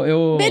 mas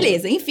eu...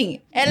 Beleza, enfim.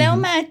 Ela é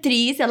uma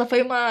atriz, ela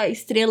foi uma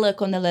estrela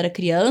quando ela era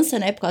criança,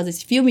 né? Por causa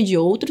desse filme e de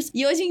outros.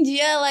 E hoje em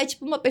dia ela é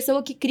tipo uma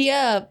pessoa que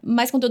cria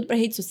mais conteúdo pra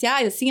redes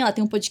sociais, assim. Ela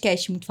tem um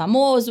podcast muito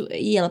famoso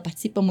e ela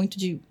participa muito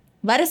de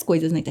várias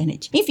coisas na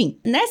internet. Enfim,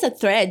 nessa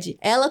thread,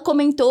 ela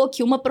comentou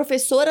que uma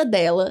professora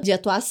dela de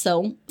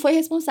atuação foi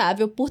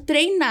responsável por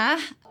treinar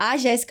a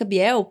Jéssica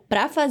Biel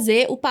pra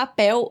fazer o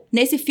papel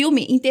nesse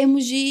filme em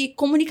termos de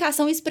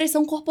comunicação e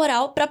expressão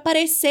corporal pra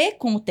parecer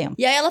com o tempo.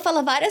 E aí ela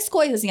fala várias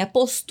coisas, assim, a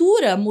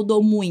postura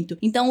mudou muito.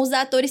 Então os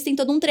atores têm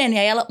todo um treino. E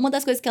aí uma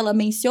das coisas que ela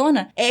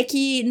menciona é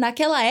que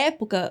naquela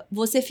época,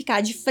 você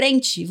ficar de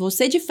frente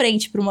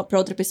pra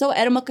outra pessoa,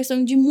 era uma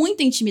questão de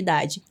muita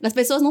intimidade. As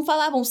pessoas não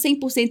falavam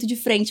 100% de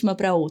frente uma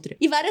pra outra.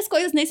 E várias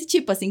coisas nesse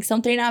tipo, assim, que são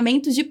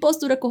treinamentos de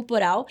postura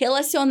corporal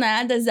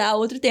relacionadas a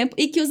outro tempo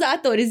e que os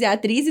atores e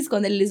atrizes,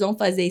 quando eles vão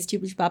fazer esse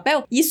tipo de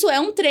papel, isso é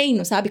um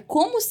treino, sabe?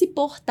 Como se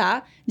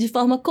portar de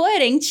forma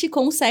coerente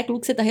com o século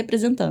que você tá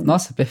representando.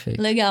 Nossa,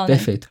 perfeito. Legal, né?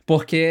 Perfeito.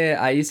 Porque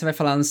aí você vai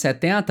falar nos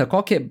 70,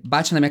 qual que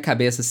bate na minha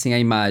cabeça, assim, a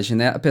imagem,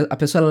 né? A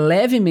pessoa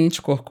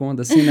levemente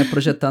corcunda, assim, né?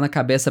 Projetando a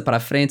cabeça pra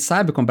frente,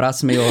 sabe? Com o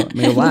braço meio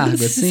largo,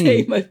 assim. Não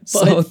sei, mas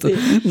solto.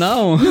 pode ser.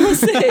 Não? Não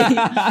sei.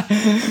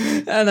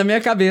 Na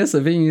minha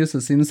cabeça vem isso,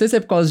 assim. Não sei se é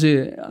por causa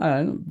de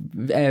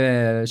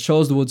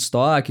shows do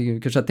Woodstock,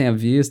 que eu já tenha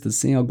visto,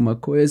 assim, alguma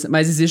coisa.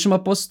 Mas existe uma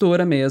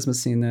postura mesmo,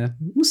 assim, né?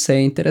 Não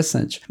sei,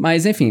 interessante.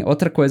 Mas, enfim,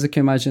 outra coisa que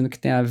eu imagino que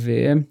tem a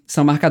ver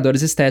são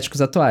marcadores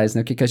estéticos atuais,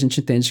 né? O que a gente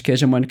entende que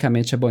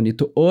hegemonicamente é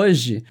bonito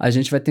hoje, a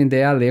gente vai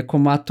tender a ler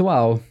como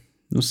atual.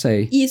 Não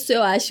sei. Isso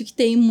eu acho que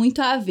tem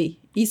muito a ver.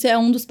 Isso é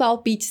um dos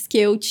palpites que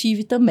eu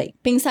tive também.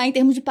 Pensar em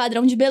termos de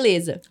padrão de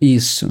beleza.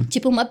 Isso.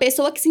 Tipo, uma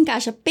pessoa que se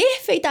encaixa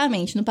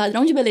perfeitamente no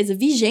padrão de beleza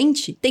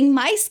vigente tem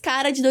mais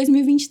cara de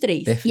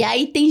 2023. Perfeito. E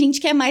aí tem gente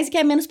que é mais e que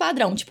é menos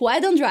padrão. Tipo, o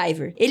Adam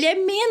Driver, ele é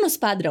menos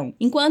padrão.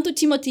 Enquanto o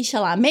Timothée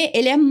Chalamet,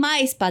 ele é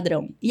mais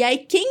padrão. E aí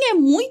quem é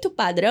muito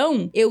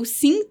padrão, eu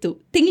sinto,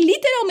 tem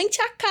literalmente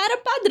a cara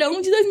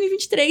padrão de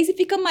 2023 e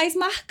fica mais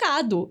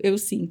marcado, eu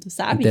sinto,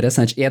 sabe?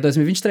 Interessante. E é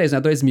 2023, não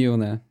é 2000,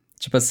 né?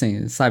 Tipo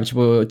assim, sabe? Tipo,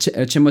 o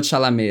Timothée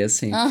Chalamet,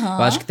 assim.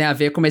 Eu acho que tem a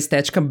ver com uma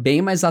estética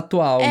bem mais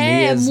atual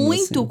mesmo. É,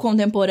 muito assim.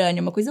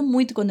 Contemporânea, uma coisa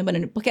muito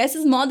contemporânea. Porque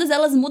essas modas,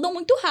 elas mudam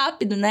muito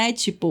rápido, né?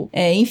 Tipo,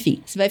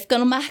 enfim, você vai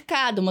ficando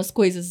marcado umas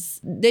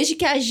coisas. Desde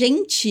que a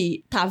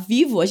gente tá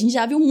vivo, a gente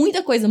já viu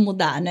muita coisa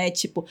mudar, né?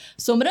 Tipo,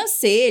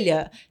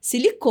 sobrancelha,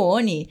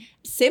 silicone,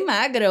 ser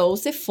magra ou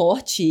ser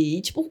forte.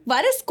 E, tipo,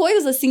 várias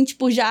coisas, assim,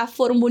 tipo, já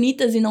foram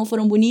bonitas e não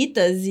foram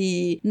bonitas.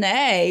 E,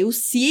 né, e os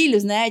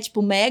cílios, né?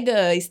 Tipo,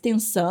 mega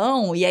extensão.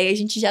 E aí a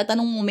gente já tá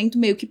num momento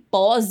meio que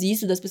pós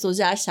isso, das pessoas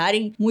já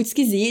acharem muito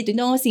esquisito.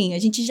 Então, assim, a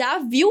gente já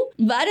viu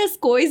várias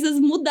coisas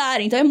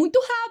mudarem. Então é muito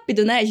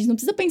rápido, né? A gente não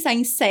precisa pensar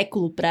em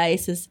século pra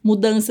essas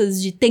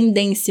mudanças de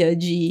tendência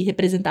de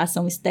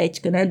representação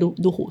estética, né?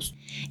 Do rosto.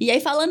 E aí,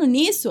 falando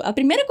nisso, a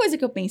primeira coisa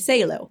que eu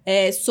pensei, Léo,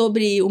 é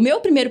sobre o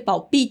meu primeiro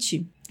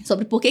palpite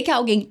sobre por que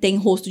alguém tem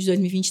rosto de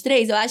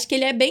 2023, eu acho que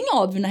ele é bem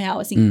óbvio, na real,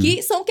 assim,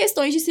 que são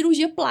questões de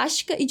cirurgia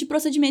plástica e de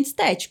procedimento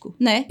estético,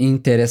 né?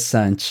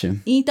 Interessante.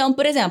 Então,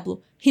 por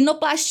exemplo,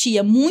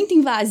 rinoplastia muito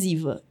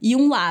invasiva e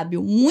um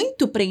lábio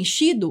muito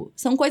preenchido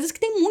são coisas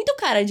que têm muito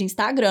cara de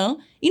Instagram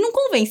e não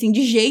convencem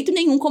de jeito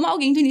nenhum como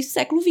alguém do início do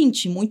século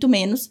XX, muito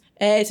menos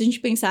se a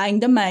gente pensar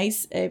ainda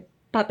mais...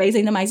 papéis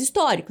ainda mais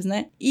históricos,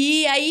 né?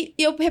 E aí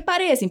eu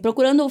reparei, assim,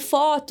 procurando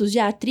fotos de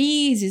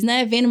atrizes,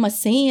 né? Vendo umas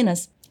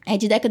cenas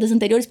de décadas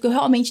anteriores, porque eu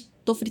realmente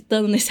tô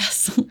fritando nesse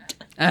assunto.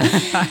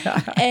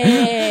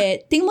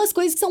 Tem umas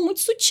coisas que são muito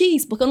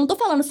sutis, porque eu não tô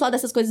falando só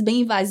dessas coisas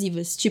bem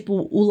invasivas,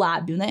 tipo o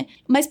lábio, né?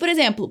 Mas, por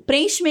exemplo,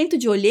 preenchimento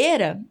de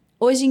olheira...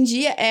 Hoje em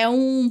dia é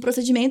um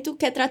procedimento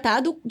que é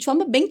tratado de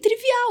forma bem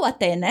trivial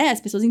até, né? As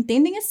pessoas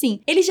entendem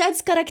assim. Ele já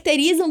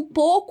descaracteriza um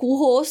pouco o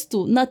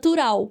rosto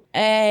natural.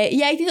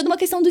 E aí tem toda uma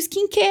questão do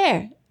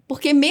skincare.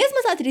 Porque mesmo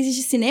as atrizes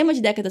de cinema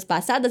de décadas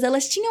passadas,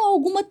 elas tinham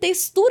alguma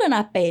textura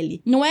na pele.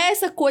 Não é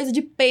essa coisa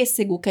de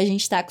pêssego que a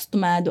gente tá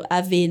acostumado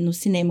a ver no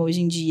cinema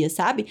hoje em dia,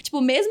 sabe?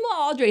 Tipo, mesmo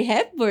a Audrey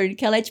Hepburn,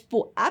 que ela é,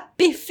 tipo, a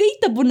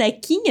perfeita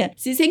bonequinha,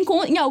 se você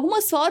em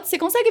algumas fotos, você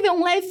consegue ver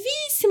um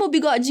levíssimo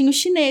bigodinho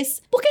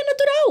chinês. Porque é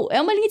natural, é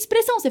uma linha de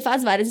expressão. Você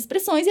faz várias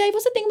expressões e aí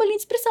você tem uma linha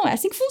de expressão. É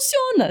assim que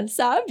funciona,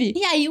 sabe?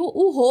 E aí,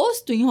 o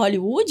rosto em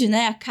Hollywood,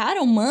 né, a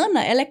cara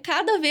humana, ela é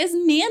cada vez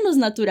menos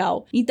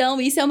natural. Então,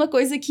 isso é uma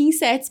coisa que em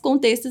certos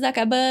contextos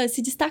acaba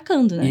se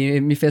destacando, né? E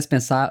me fez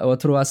pensar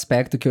outro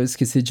aspecto que eu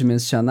esqueci de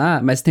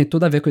mencionar, mas tem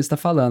tudo a ver com isso que você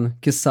tá falando,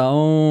 que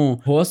são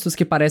rostos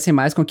que parecem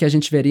mais com o que a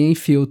gente veria em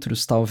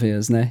filtros,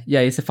 talvez, né? E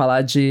aí, você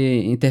falar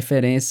de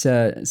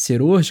interferência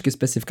cirúrgica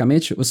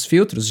especificamente, os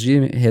filtros de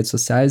redes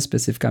sociais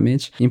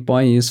especificamente,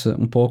 impõem isso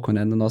um pouco,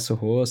 né, no nosso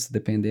rosto,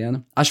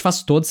 dependendo. Acho que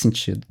faz todo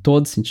sentido,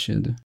 todo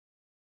sentido.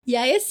 E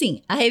aí,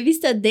 assim, a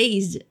revista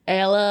Dazed,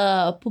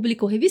 ela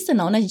publicou... Revista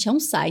não, né, gente? É um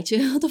site.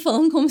 Eu tô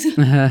falando como se...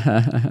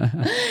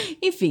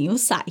 Enfim, um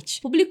site.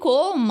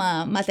 Publicou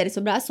uma matéria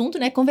sobre o assunto,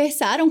 né?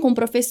 Conversaram com um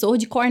professor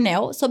de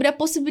Cornell sobre a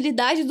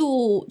possibilidade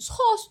dos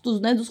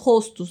rostos, né? Dos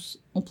rostos.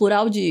 O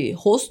plural de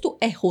rosto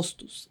é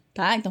rostos,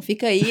 tá? Então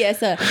fica aí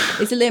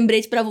esse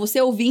lembrete pra você,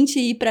 ouvinte,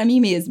 e pra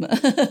mim mesma.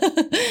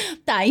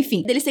 Tá,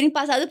 enfim. Eles terem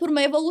passado por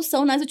uma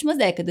evolução nas últimas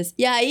décadas.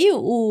 E aí,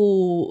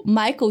 o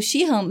Michael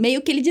Sheehan,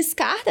 meio que ele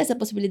descarta essa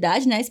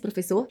possibilidade, né, esse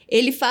professor.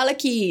 Ele fala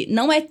que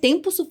não é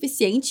tempo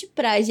suficiente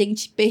pra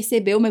gente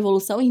perceber uma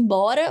evolução,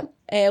 embora...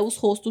 os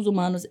rostos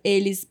humanos,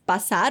 eles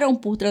passaram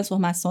por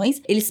transformações,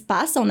 eles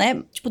passam,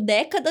 né, tipo,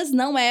 décadas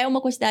não é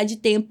uma quantidade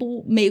de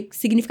tempo meio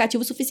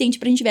significativo o suficiente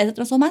pra gente ver essa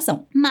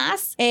transformação.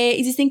 Mas,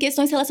 existem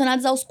questões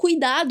relacionadas aos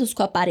cuidados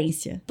com a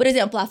aparência. Por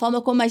exemplo, a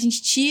forma como a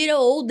gente tira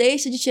ou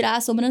deixa de tirar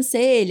a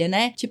sobrancelha,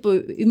 né? Tipo,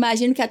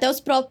 imagino que até os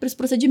próprios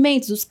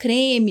procedimentos, os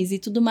cremes e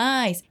tudo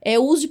mais.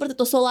 O uso de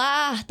protetor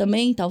solar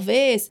também,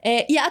 talvez.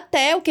 E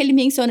até o que ele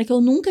menciona, que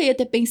eu nunca ia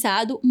ter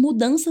pensado,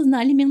 mudanças na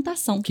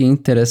alimentação. Que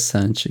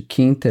interessante,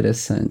 que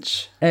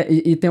interessante.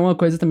 E tem uma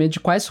coisa também de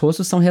quais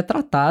rostos são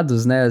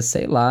retratados, né?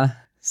 Sei lá.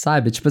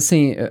 Sabe? Tipo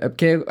assim,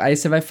 porque aí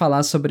você vai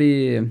falar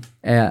sobre,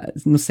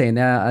 não sei,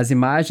 né? As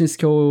imagens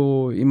que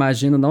eu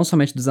imagino não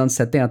somente dos anos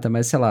 70,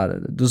 mas, sei lá,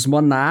 dos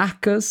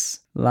monarcas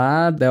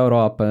lá da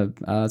Europa,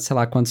 há sei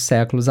lá quantos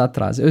séculos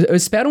atrás. Eu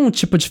espero um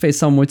tipo de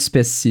feição muito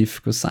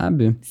específico,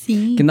 sabe?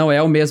 Sim. Que não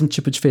é o mesmo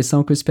tipo de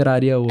feição que eu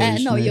esperaria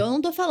hoje, não, né? e eu não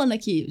tô falando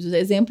aqui, os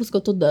exemplos que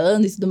eu tô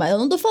dando e tudo mais, eu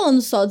não tô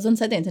falando só dos anos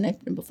 70, né?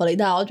 Eu falei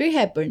da Audrey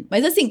Hepburn.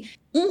 Mas assim,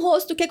 um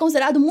rosto que é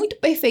considerado muito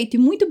perfeito e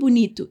muito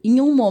bonito,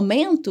 em um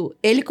momento,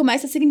 ele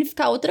começa a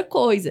significar outra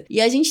coisa. E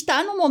a gente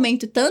tá num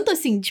momento tanto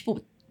assim, tipo...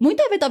 Muito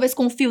a ver, talvez,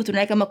 com o filtro,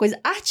 né? Que é uma coisa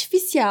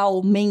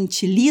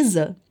artificialmente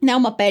lisa, né?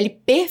 Uma pele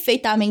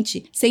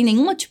perfeitamente sem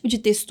nenhum tipo de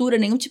textura,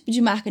 nenhum tipo de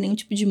marca, nenhum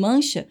tipo de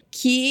mancha.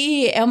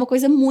 Que é uma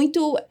coisa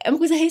muito... É uma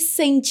coisa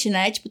recente,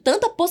 né? Tipo,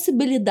 tanta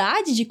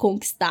possibilidade de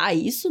conquistar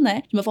isso,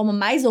 né? De uma forma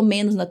mais ou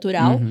menos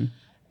natural. Uhum.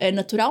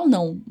 Natural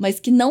não,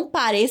 mas que não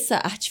pareça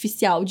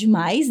artificial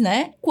demais,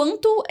 né?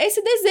 Quanto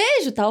esse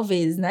desejo,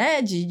 talvez,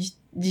 né?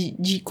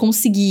 De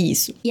conseguir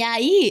isso. E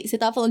aí, você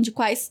tava falando de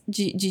quais...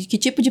 De que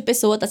tipo de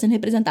pessoa tá sendo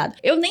representada.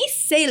 Eu nem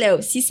sei,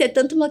 Léo, se isso é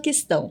tanto uma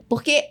questão.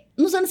 Porque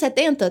nos anos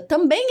 70,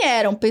 também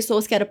eram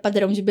pessoas que eram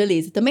padrão de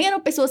beleza. Também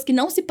eram pessoas que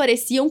não se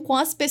pareciam com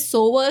as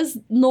pessoas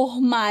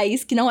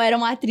normais, que não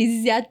eram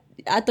atores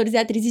e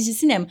atrizes de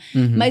cinema.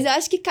 Uhum. Mas eu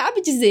acho que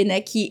cabe dizer,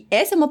 né, que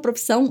essa é uma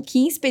profissão que,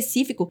 em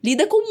específico,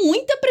 lida com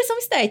muita pressão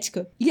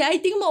estética. E aí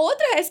tem uma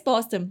outra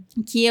resposta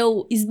que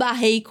eu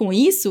esbarrei com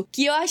isso,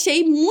 que eu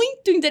achei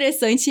muito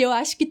interessante, e eu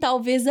acho que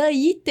talvez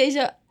aí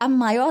esteja a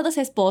maior das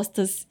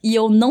respostas, e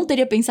eu não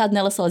teria pensado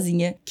nela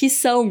sozinha, que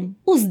são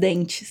os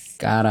dentes.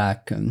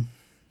 Caraca.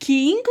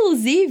 Que,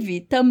 inclusive,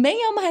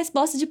 também é uma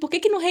resposta de por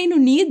que no Reino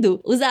Unido,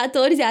 os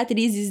atores e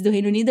atrizes do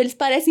Reino Unido, eles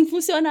parecem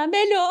funcionar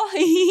melhor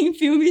em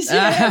filmes de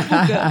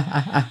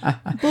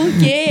época.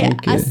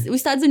 Porque os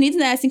Estados Unidos,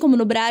 né, assim como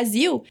no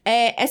Brasil,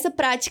 essa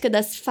prática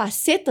das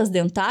facetas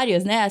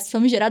dentárias, né, as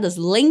famigeradas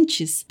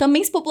lentes,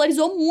 também se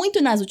popularizou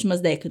muito nas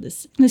últimas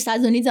décadas. Nos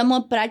Estados Unidos é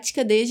uma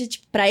prática desde,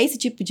 tipo, pra esse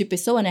tipo de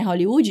pessoa, né,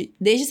 Hollywood,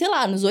 desde, sei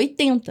lá, nos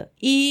 80.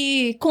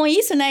 E com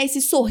isso, né,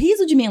 esse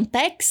sorriso de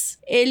mentex,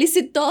 ele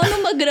se torna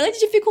uma grande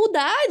dificuldade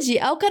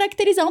ao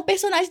caracterizar um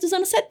personagem dos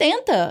anos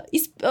 70.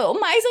 O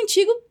mais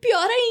antigo,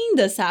 pior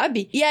ainda,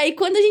 sabe? E aí,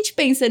 quando a gente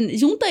pensa,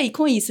 junta aí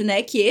com isso,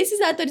 né, que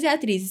esses atores e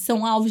atrizes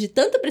são alvos de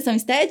tanta pressão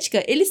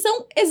estética, eles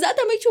são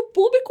exatamente o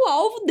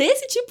público-alvo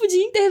desse tipo de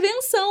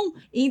intervenção.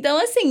 Então,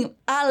 assim,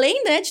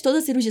 além, né, de todas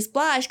as cirurgias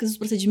plásticas, os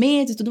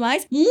procedimentos e tudo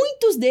mais,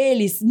 muitos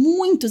deles,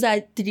 muitas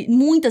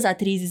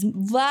atrizes,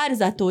 vários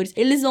atores,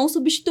 eles vão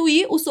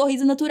substituir o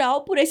sorriso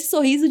natural por esse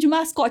sorriso de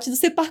mascote do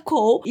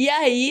Cepacol. E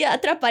aí,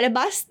 atrapalha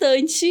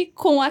bastante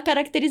com a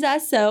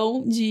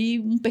caracterização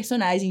de um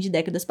personagem de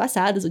décadas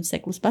passadas ou de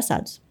séculos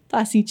passados.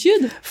 Faz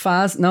sentido?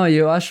 Faz. Não, e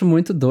eu acho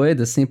muito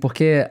doido, assim,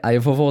 porque aí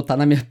eu vou voltar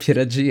na minha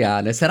pira de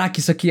IA, né? Será que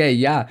isso aqui é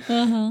IA?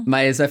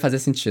 Mas vai fazer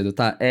sentido,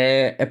 tá?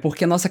 É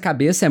porque a nossa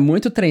cabeça é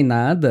muito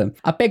treinada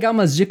a pegar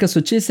umas dicas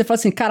sutis e você fala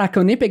assim, caraca,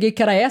 eu nem peguei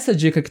que era essa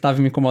dica que tava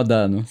me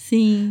incomodando.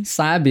 Sim.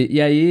 Sabe? E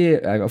aí,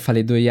 eu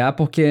falei do IA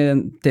porque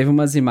teve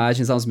umas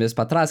imagens há uns meses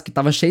pra trás que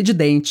tava cheio de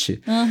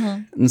dente.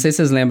 Não sei se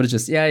vocês lembram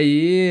disso. E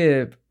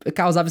aí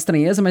causava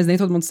estranheza, mas nem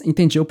todo mundo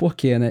entendia o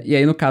porquê, né? E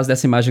aí, no caso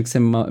dessa imagem que você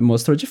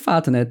mostrou, de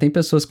fato, né? Tem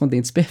pessoas com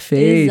dentes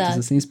perfeitos,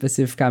 assim,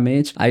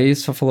 especificamente. Aí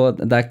você falou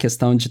da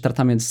questão de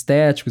tratamentos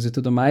estéticos e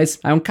tudo mais.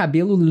 Aí um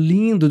cabelo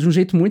lindo, de um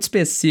jeito muito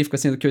específico,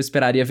 assim, do que eu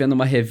esperaria ver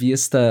numa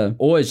revista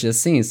hoje,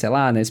 assim, sei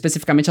lá, né?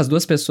 Especificamente as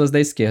duas pessoas da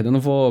esquerda. Eu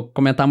não vou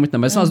comentar muito, não,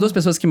 mas são as duas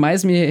pessoas que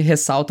mais me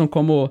ressaltam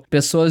como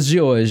pessoas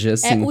de hoje,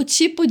 assim. É o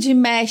tipo de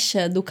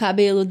mecha do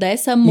cabelo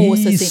dessa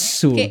moça, isso,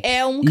 assim. Porque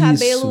é um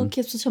cabelo que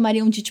as pessoas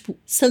chamariam de, tipo,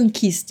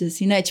 sunkissed,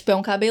 assim, né? Tipo, é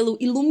um cabelo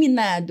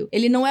iluminado.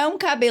 Ele não é um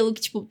cabelo que,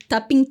 tipo, tá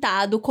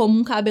pintado como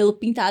um cabelo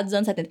pintado dos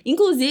anos 70.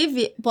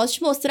 Inclusive, posso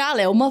te mostrar,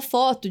 Léo, uma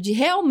foto de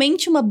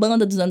realmente uma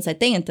banda dos anos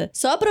 70?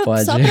 Só pra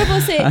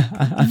você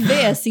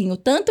ver, assim, o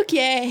tanto que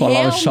é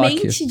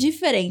realmente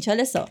diferente.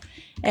 Olha só.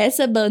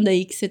 Essa banda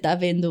aí que você tá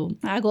vendo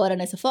agora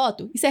nessa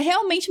foto, isso é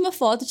realmente uma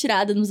foto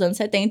tirada nos anos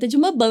 70 de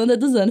uma banda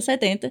dos anos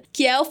 70,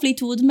 que é o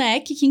Fleetwood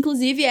Mac, que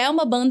inclusive é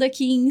uma banda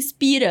que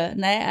inspira,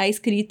 né, a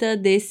escrita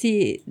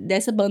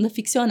dessa banda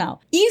ficcional.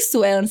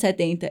 Isso é anos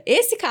 70.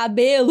 Esse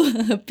cabelo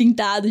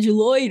pintado de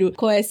loiro,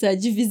 com essa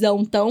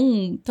divisão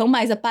tão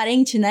mais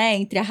aparente, né,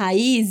 entre a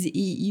raiz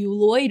e o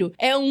loiro,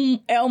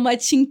 é uma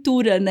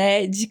tintura,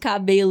 né, de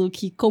cabelo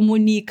que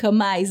comunica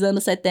mais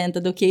anos 70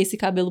 do que esse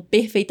cabelo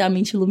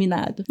perfeitamente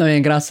iluminado. Não,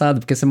 é engraçado,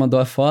 porque você mandou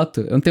a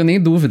foto, eu não tenho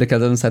nem dúvida que é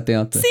dos anos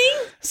 70. Sim!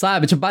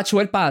 Sabe? Tipo, bate o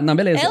olho, pá, não,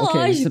 beleza, ok.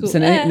 Lógico, você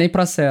nem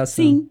processa.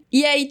 Sim.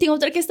 E aí tem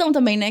outra questão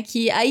também, né?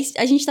 Que aí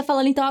a gente tá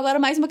falando, então, agora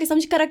mais uma questão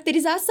de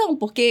caracterização,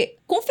 porque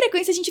com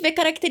frequência a gente vê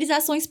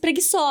caracterizações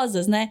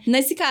preguiçosas, né?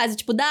 Nesse caso,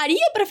 tipo,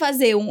 daria pra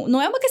fazer não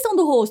é uma questão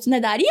do rosto, né?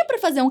 Daria pra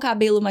fazer um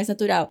cabelo mais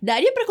natural.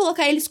 Daria pra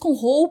colocar eles com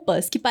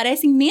roupas que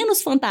parecem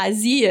menos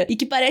fantasia e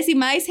que parecem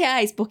mais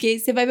reais, porque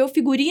você vai ver o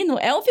figurino,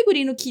 é um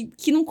figurino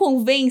que não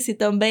convence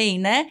também,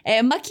 né?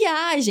 É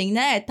maquiagem,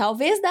 né?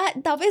 Talvez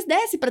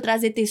desse pra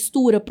trazer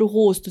textura pro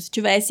rosto, se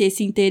tivesse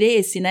esse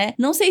interesse, né?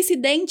 Não sei se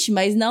dente,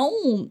 mas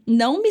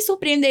não me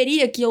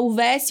surpreenderia que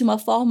houvesse uma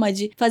forma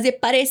de fazer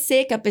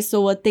parecer que a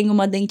pessoa tem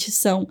uma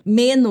dentição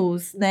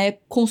menos, né,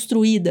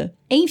 construída.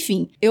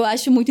 Enfim, eu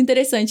acho muito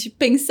interessante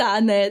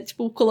pensar, né,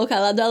 tipo, colocar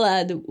lado a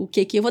lado o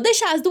que eu vou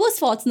deixar as duas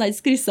fotos na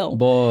descrição.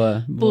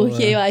 Boa.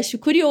 Porque eu acho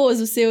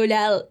curioso você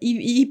olhar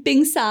e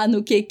pensar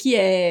no que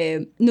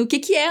é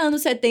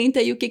anos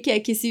 70 e o que é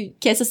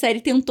que essa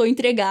série tentou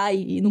entregar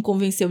e não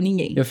convenceu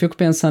ninguém. Eu fico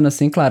pensando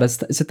assim, claro,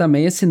 se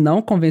também esse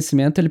não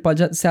convencimento, ele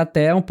pode ser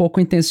até um pouco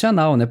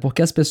intencional, né?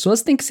 Porque as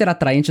pessoas têm que ser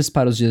atraentes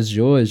para os dias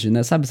de hoje,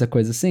 né? Sabe essa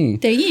coisa assim?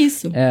 Tem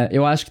isso.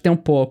 Eu acho que tem um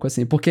pouco,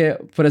 assim, porque,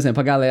 por exemplo,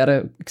 a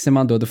galera que você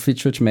mandou do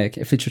Fleetwood Mac,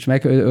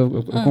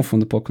 eu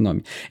confundo um pouco o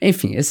nome.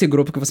 Enfim, esse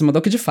grupo que você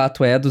mandou que de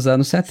fato é dos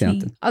anos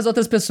 70. Sim. As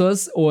outras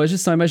pessoas hoje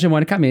são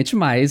hegemonicamente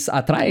mais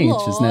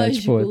atraentes, lógico, né?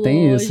 Tipo,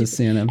 tem isso,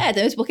 assim, né?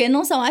 Também porque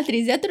não são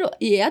atrizes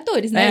e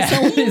atores, né?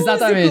 São músicos,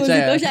 exatamente,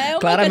 então já é uma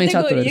claramente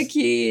categoria atores.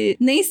 Que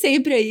nem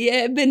sempre aí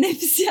é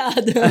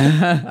beneficiada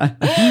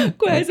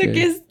com essa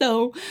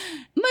questão.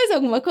 Mais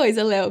alguma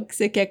coisa, Léo, que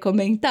você quer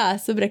comentar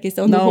sobre a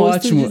questão do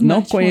rosto de smartphone?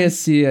 Não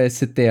conhecia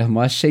esse termo,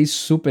 achei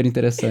super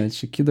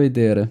interessante, que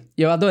doideira.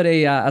 E eu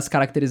adorei as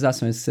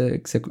caracterizações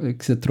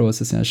que você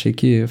trouxe, assim, achei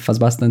que faz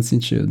bastante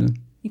sentido.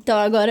 Então,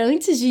 agora,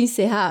 antes de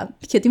encerrar,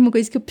 porque tem uma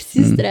coisa que eu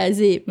preciso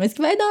trazer, mas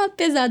que vai dar uma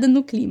pesada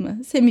no clima,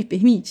 você me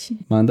permite?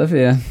 Manda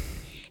ver.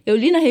 Eu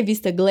li na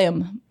revista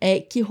Glam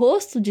que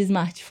rosto de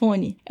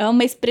smartphone é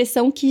uma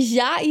expressão que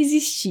já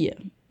existia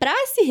para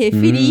se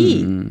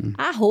referir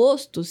a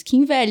rostos que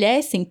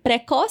envelhecem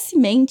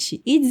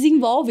precocemente e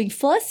desenvolvem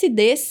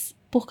flacidez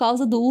por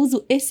causa do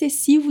uso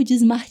excessivo de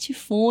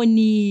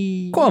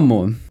smartphone.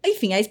 Como?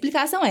 Enfim, a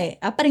explicação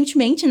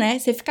aparentemente, né,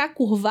 você ficar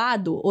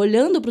curvado,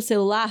 olhando pro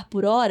celular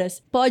por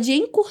horas, pode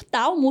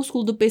encurtar o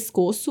músculo do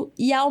pescoço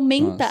e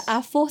aumenta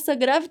a força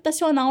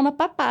gravitacional na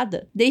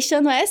papada,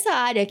 deixando essa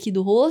área aqui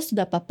do rosto,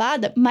 da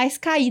papada, mais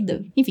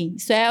caída. Enfim,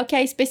 isso é o que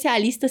a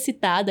especialista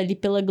citada ali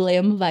pela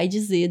Glam vai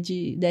dizer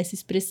dessa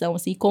expressão,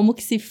 assim, como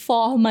que se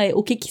forma,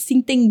 o que se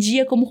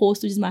entendia como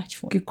rosto de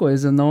smartphone. Que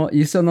coisa,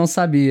 isso eu não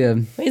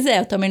sabia. Pois é,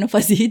 eu também não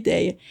fazia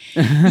ideia.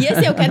 E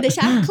assim, eu quero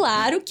deixar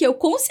claro que eu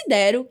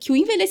considero que o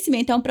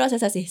envelhecimento é um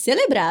processo a ser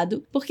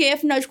celebrado, porque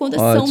afinal de contas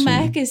são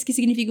marcas que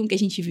significam que a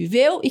gente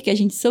viveu e que a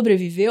gente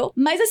sobreviveu.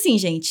 Mas assim,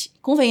 gente,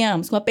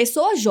 convenhamos, com uma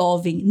pessoa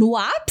jovem, no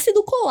ápice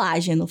do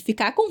colágeno,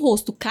 ficar com o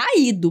rosto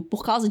caído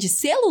por causa de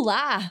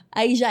celular,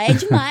 aí já é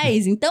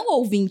demais. Então,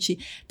 ouvinte,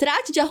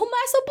 trate de arrumar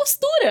a sua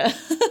postura.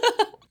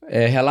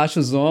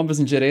 Relaxa os ombros,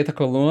 endireita a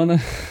coluna.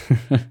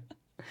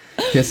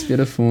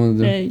 Respira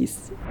fundo. É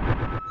isso.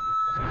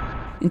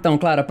 Então,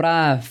 Clara,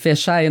 pra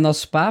fechar aí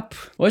nosso papo,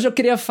 hoje eu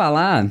queria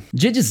falar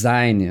de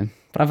design,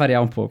 pra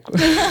variar um pouco.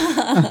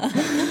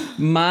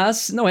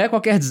 Mas não é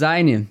qualquer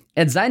design,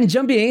 é design de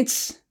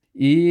ambientes.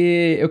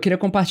 E eu queria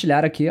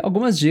compartilhar aqui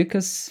algumas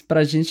dicas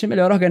pra gente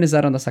melhor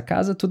organizar a nossa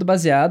casa, tudo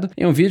baseado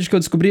em um vídeo que eu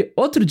descobri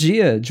outro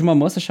dia de uma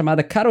moça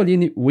chamada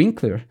Caroline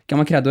Winkler, que é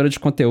uma criadora de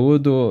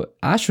conteúdo,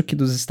 acho que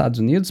dos Estados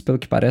Unidos, pelo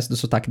que parece do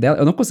sotaque dela.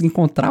 Eu não consegui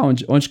encontrar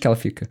onde que ela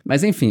fica.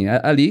 Mas enfim,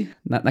 ali,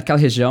 naquela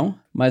região,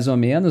 mais ou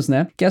menos,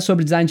 né? Que é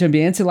sobre design de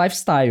ambientes e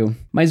lifestyle.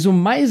 Mas o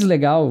mais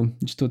legal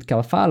de tudo que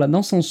ela fala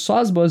não são só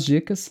as boas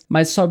dicas,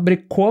 mas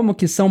sobre como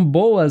que são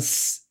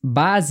boas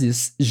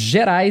bases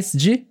gerais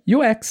de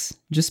UX,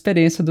 de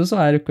experiência do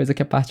usuário, coisa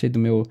que é parte aí do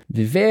meu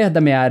viver, da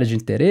minha área de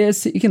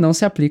interesse e que não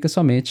se aplica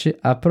somente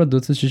a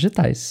produtos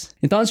digitais.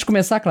 Então, antes de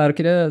começar, claro, eu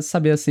queria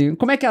saber, assim,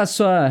 como é que é a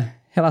sua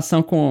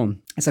relação com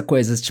essa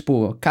coisa,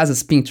 tipo,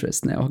 casas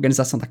Pinterest, né?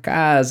 Organização da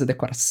casa,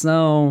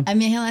 decoração. A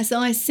minha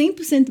relação é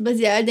 100%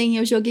 baseada em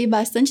eu joguei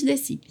bastante The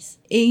Sims.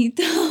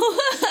 Então...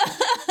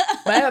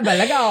 É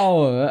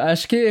legal,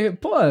 acho que,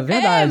 pô, é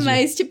verdade.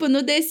 Mas, tipo,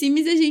 no The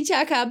Sims a gente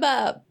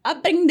acaba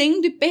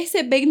aprendendo e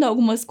percebendo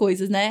algumas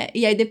coisas, né?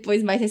 E aí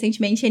depois, mais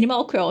recentemente,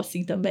 Animal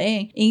Crossing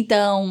também.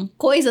 Então,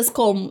 coisas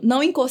como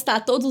não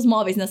encostar todos os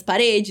móveis nas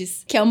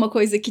paredes, que é uma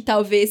coisa que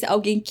talvez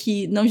alguém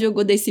que não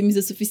jogou The Sims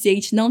o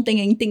suficiente não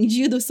tenha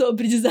entendido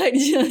sobre design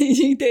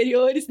de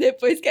interiores.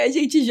 Depois que a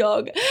gente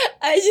joga,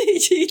 a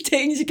gente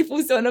entende que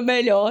funciona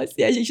melhor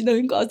se a gente não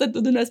encosta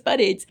tudo nas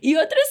paredes. E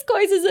outras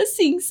coisas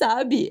assim,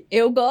 sabe?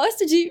 Eu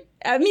gosto de...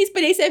 A minha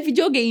experiência é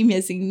videogame,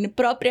 assim,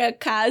 própria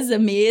casa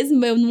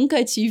mesmo. Eu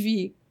nunca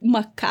tive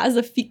uma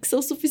casa fixa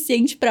o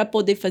suficiente pra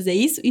poder fazer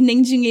isso e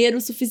nem dinheiro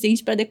o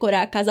suficiente pra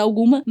decorar a casa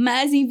alguma,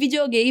 mas em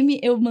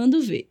videogame eu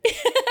mando ver.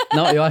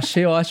 Não, eu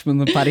achei ótimo,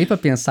 não parei pra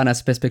pensar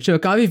nessa perspectiva,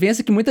 que é uma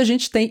vivência que muita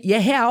gente tem, e é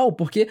real,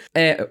 porque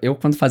eu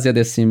quando eu fazia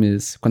The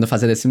Sims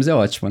é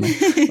ótimo, né?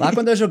 Lá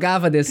quando eu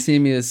jogava The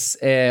Sims,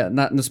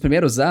 nos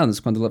primeiros anos,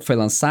 quando foi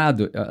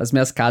lançado, as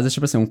minhas casas,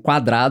 tipo assim, um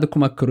quadrado com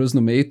uma cruz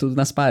no meio e tudo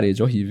nas paredes,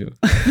 horrível.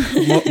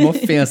 uma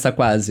ofensa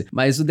quase.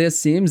 Mas o The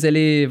Sims,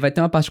 ele vai ter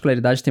uma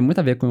particularidade, tem muito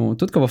a ver com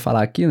tudo que eu vou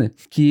falar aqui, né?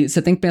 Que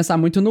você tem que pensar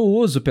muito no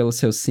uso pelo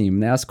seu sim,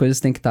 né? As coisas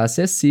têm que estar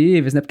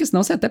acessíveis, né? Porque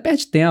senão você até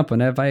perde tempo,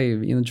 né? Vai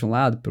indo de um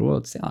lado pro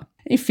outro, sei lá.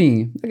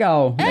 Enfim,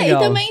 legal. E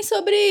também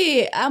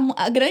sobre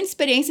a grande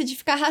experiência de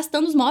ficar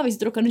arrastando os móveis e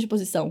trocando de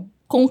posição.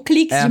 Com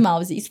cliques de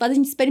mouse. Isso faz a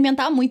gente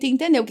experimentar muito e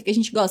entender o que a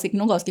gente gosta, o que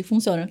não gosta, o que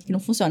funciona, o que não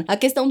funciona. A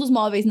questão dos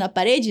móveis na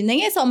parede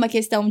nem é só uma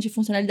questão de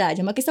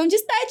funcionalidade, é uma questão de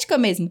estética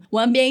mesmo. O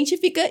ambiente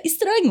fica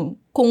estranho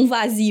com um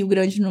vazio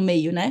grande no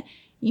meio, né?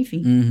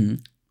 Enfim. Uhum.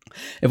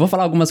 Eu vou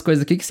falar algumas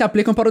coisas aqui que se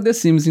aplicam para o The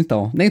Sims,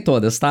 então. Nem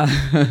todas, tá?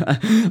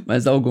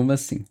 Mas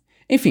algumas sim.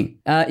 Enfim,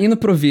 indo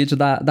pro vídeo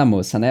da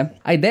moça, né?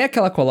 A ideia que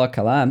ela coloca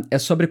lá é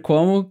sobre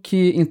como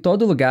que em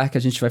todo lugar que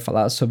a gente vai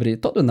falar sobre...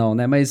 Todo não,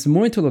 né? Mas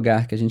muito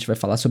lugar que a gente vai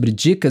falar sobre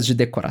dicas de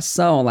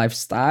decoração,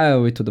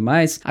 lifestyle e tudo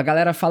mais, a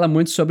galera fala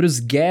muito sobre os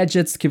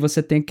gadgets que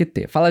você tem que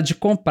ter. Fala de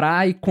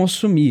comprar e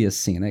consumir,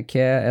 assim, né? Que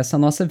é essa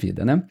nossa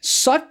vida, né?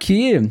 Só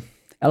que...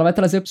 ela vai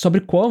trazer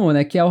sobre como,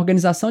 né, que a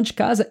organização de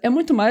casa é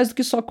muito mais do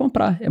que só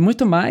comprar. É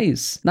muito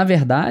mais, na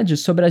verdade,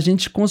 sobre a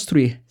gente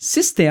construir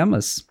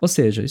sistemas, ou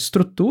seja,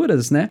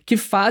 estruturas, né, que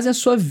fazem a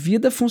sua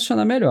vida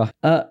funcionar melhor.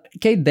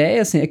 Que a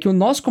ideia, assim, é que o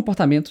nosso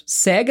comportamento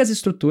segue as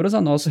estruturas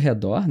ao nosso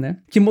redor, né,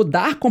 que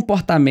mudar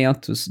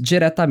comportamentos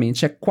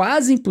diretamente é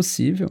quase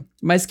impossível,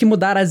 mas que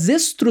mudar as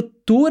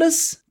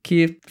estruturas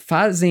que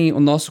fazem o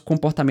nosso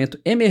comportamento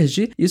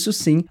emergir, isso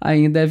sim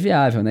ainda é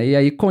viável, né? E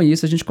aí, com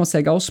isso, a gente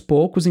consegue aos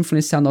poucos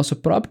influenciar nosso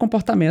próprio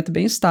comportamento e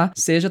bem-estar,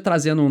 seja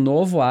trazendo um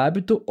novo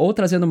hábito ou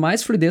trazendo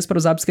mais fluidez para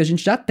os hábitos que a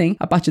gente já tem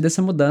a partir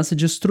dessa mudança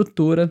de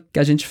estrutura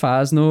que a gente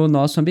faz no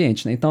nosso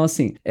ambiente, né? Então,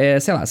 assim,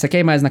 sei lá, você quer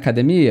ir mais na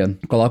academia?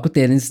 Coloca o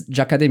tênis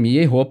de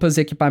academia e roupas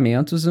e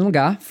equipamentos em um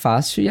lugar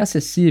fácil e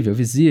acessível,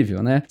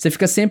 visível, né? Você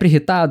fica sempre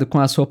irritado com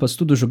as roupas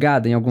tudo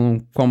jogada em algum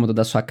cômodo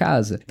da sua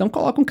casa? Então,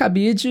 coloca um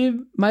cabide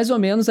mais ou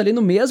menos ali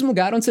no mesmo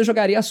lugar onde você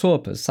jogaria as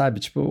roupas,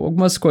 sabe? Tipo,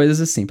 algumas coisas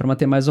assim, pra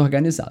manter mais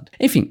organizado.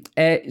 Enfim,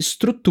 é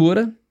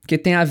estrutura que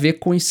tem a ver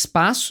com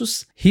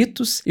espaços,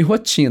 ritos e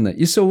rotina.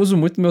 Isso eu uso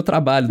muito no meu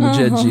trabalho, no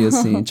dia a dia,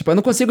 assim. Tipo, eu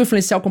não consigo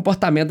influenciar o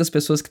comportamento das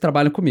pessoas que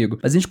trabalham comigo,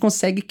 mas a gente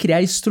consegue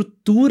criar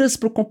estruturas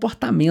pro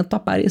comportamento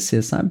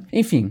aparecer, sabe?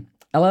 Enfim,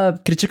 ela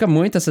critica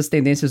muito essas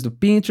tendências do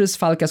Pinterest,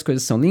 fala que as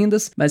coisas são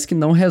lindas, mas que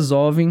não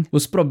resolvem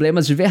os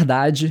problemas de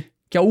verdade,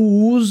 que é o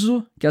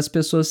uso que as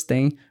pessoas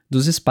têm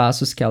dos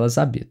espaços que elas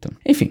habitam.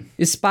 Enfim,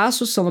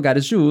 espaços são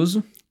lugares de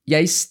uso, e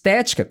a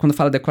estética, quando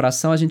fala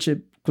decoração, a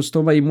gente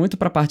costuma ir muito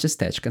para a parte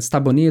estética, se tá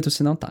bonito,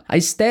 se não tá. A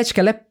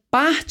estética, ela é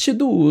parte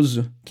do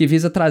uso, que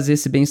visa trazer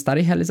esse bem-estar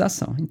e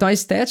realização. Então a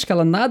estética,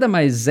 ela nada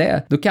mais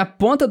é do que a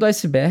ponta do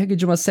iceberg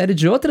de uma série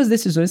de outras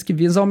decisões que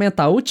visam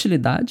aumentar a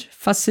utilidade,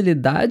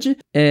 facilidade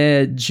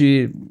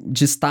de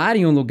estar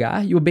em um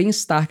lugar e o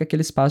bem-estar que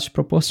aquele espaço te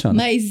proporciona.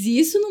 Mas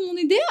isso no mundo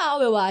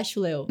ideal, eu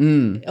acho, Léo.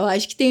 Eu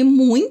acho que tem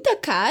muita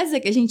casa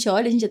que a gente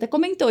olha, a gente até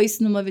comentou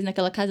isso numa vez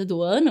naquela casa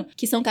do ano,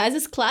 que são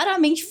casas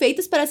claramente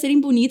feitas para serem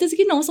bonitas e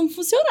que não são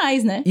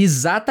funcionais, né?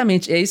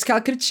 Exatamente, é isso que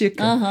ela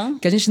critica.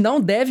 Que a gente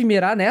não deve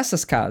mirar nessas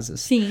nessas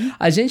casas. Sim.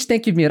 A gente tem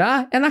que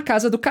mirar na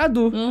casa do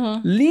Cadu.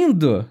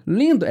 Lindo,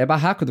 lindo. É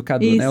barraco do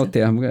Cadu, né? O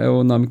termo, é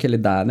o nome que ele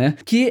dá, né?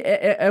 Que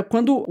é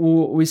quando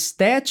o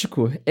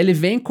estético, ele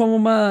vem como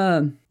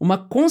uma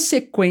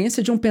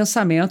consequência de um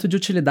pensamento de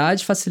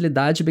utilidade,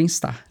 facilidade e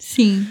bem-estar.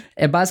 Sim.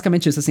 É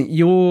basicamente isso, assim.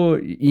 E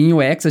em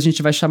UX, a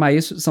gente vai chamar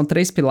isso, são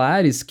 3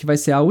 pilares, que vai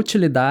ser a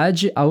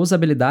utilidade, a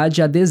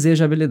usabilidade e a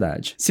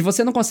desejabilidade. Se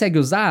você não consegue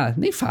usar,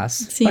 nem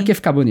faz. Sim. Pra que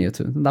ficar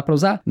bonito? Não dá pra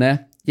usar,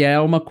 né? E é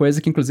uma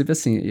coisa que, inclusive,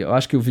 assim, eu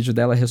acho que o vídeo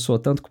dela ressoa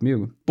tanto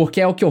comigo, porque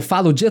é o que eu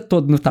falo o dia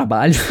todo no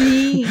trabalho.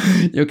 Sim.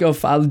 E o que eu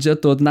falo o dia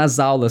todo nas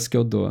aulas que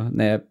eu dou,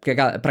 né?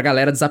 Pra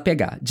galera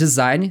desapegar.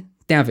 Design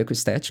tem a ver com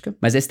estética,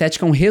 mas a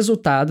estética é um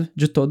resultado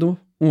de todo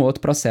um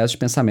outro processo de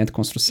pensamento e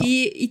construção.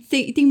 E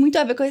tem muito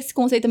a ver com esse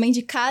conceito também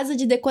de casa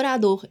de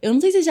decorador. Eu não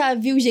sei se você já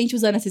viu gente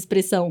usando essa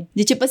expressão.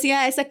 De tipo assim,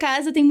 essa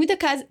casa tem muita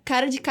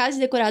cara de casa de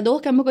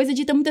decorador, que é uma coisa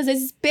dita muitas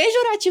vezes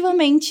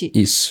pejorativamente.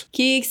 Isso.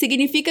 Que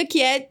significa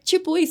que é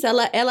tipo isso,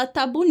 ela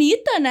tá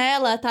bonita, né?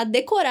 Ela tá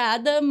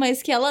decorada,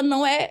 mas que ela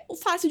não é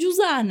fácil de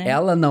usar, né?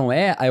 Ela não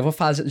é... Aí eu vou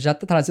já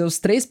trazer os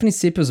 3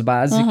 princípios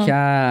base que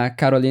a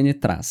Caroline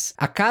traz.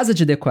 A casa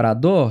de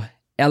decorador...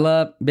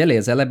 Ela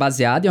é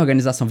baseada em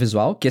organização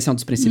visual, que esse é um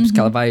dos princípios que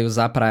ela vai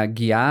usar pra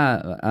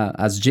guiar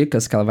as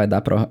dicas que ela vai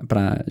dar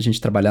pra gente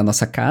trabalhar a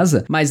nossa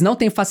casa, mas não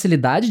tem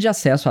facilidade de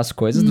acesso às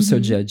coisas do seu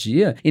dia a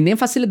dia e nem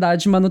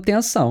facilidade de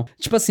manutenção.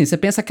 Tipo assim, você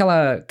pensa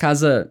aquela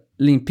casa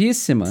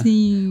limpíssima?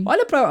 Sim.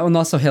 Olha para o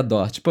nosso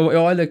redor. Tipo,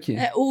 eu olho aqui.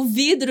 O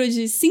vidro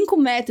de 5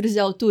 metros de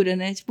altura,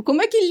 né? Tipo,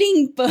 como é que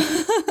limpa?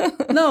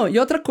 Não, e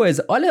outra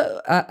coisa, olha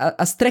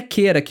as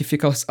trequeiras que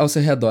ficam ao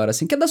seu redor,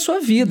 assim, que é da sua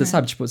vida,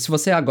 sabe? Tipo, se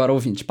você agora,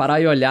 ouvinte, parar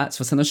e olhar, se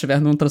você não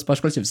estiver num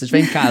transporte coletivo, se você estiver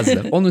em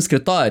casa ou no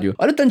escritório,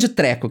 olha o tanto de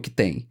treco que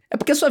tem. É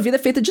porque a sua vida é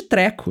feita de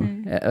treco.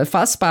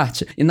 Faz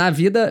parte. E na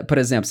vida, por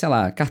exemplo, sei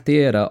lá,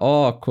 carteira,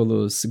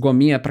 óculos,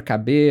 gominha pra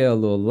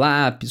cabelo,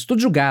 lápis,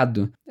 tudo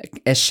jogado.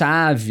 É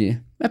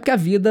chave. É porque a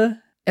vida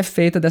é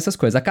feita dessas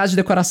coisas. A casa de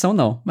decoração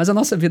não, mas a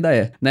nossa vida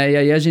é, né? E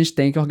aí a gente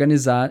tem que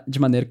organizar de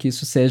maneira que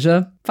isso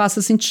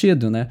faça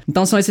sentido, né?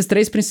 Então são esses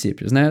 3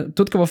 princípios, né?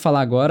 Tudo que eu vou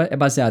falar agora é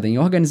baseado em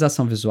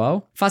organização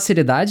visual,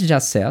 facilidade de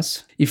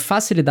acesso e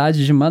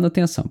facilidade de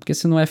manutenção. Porque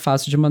se não é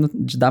fácil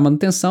de dar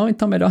manutenção,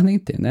 então melhor nem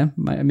ter, né?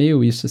 É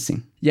meio isso,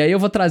 assim. E aí eu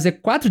vou trazer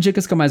 4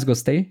 dicas que eu mais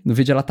gostei. No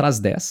vídeo ela traz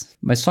 10,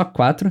 mas só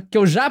 4, que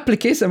eu já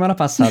apliquei semana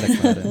passada,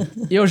 cara.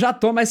 E eu já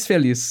tô mais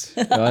feliz.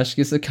 Eu acho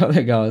que isso aqui é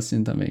legal,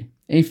 assim, também.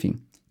 Enfim.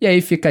 E aí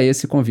fica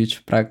esse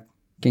convite pra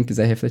quem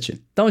quiser refletir.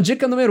 Então,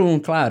 dica número 1,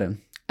 Clara.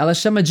 Ela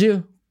chama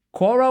de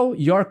Coral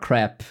Your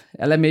Crap.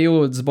 Ela é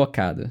meio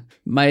desbocada.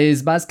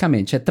 Mas,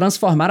 basicamente, é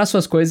transformar as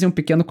suas coisas em um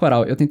pequeno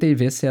coral. Eu tentei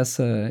ver se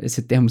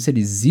esse termo, se ele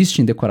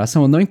existe em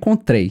decoração, eu não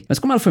encontrei. Mas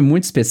como ela foi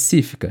muito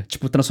específica,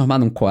 tipo, transformar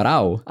num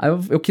coral, aí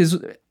eu quis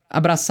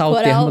abraçar o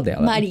termo dela.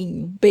 Coral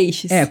marinho,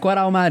 peixes.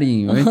 Coral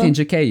marinho. Eu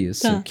entendi que é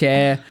isso. Tá. Que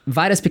é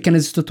várias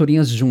pequenas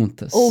estruturinhas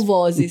juntas. Ou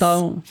vozes.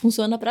 Então,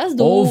 funciona pras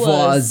duas. ou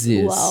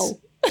vozes. Uau.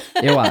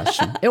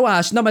 Eu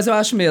acho. Não, mas eu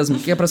acho mesmo,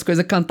 que é pras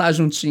coisas cantar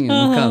juntinho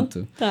no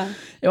canto. Tá.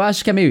 Eu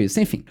acho que é meio isso.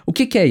 Enfim, o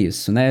que é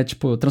isso, né?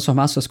 Tipo,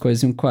 transformar suas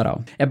coisas em um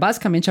coral. É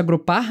basicamente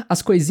agrupar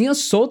as coisinhas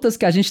soltas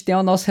que a gente tem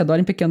ao nosso redor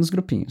em pequenos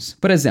grupinhos.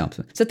 Por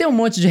exemplo, você tem um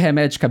monte de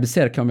remédio de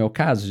cabeceira, que é o meu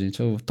caso,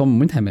 gente, eu tomo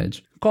muito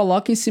remédio.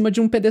 Coloca em cima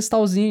de um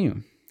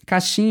pedestalzinho.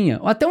 Caixinha,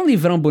 ou até um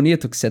livrão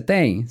bonito que você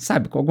tem,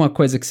 sabe? Com alguma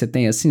coisa que você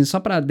tem assim, só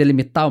pra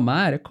delimitar uma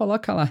área,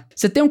 coloca lá.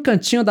 Você tem um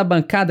cantinho da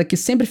bancada que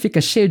sempre fica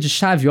cheio de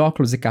chave,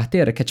 óculos e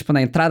carteira, que é tipo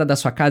na entrada da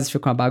sua casa e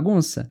fica uma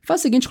bagunça? Faz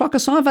o seguinte, coloca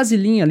só uma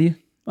vasilhinha ali.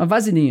 Uma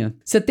vasilhinha.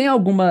 Você tem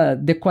alguma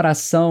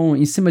decoração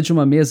em cima de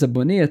uma mesa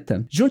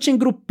bonita? Junte em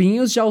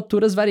grupinhos de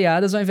alturas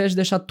variadas ao invés de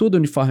deixar tudo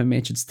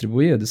uniformemente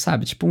distribuído,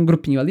 sabe? Tipo um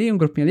grupinho ali,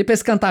 pra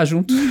eles cantar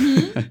junto.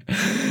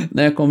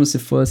 Né? Como se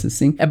fosse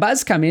assim. É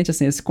basicamente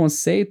assim, esse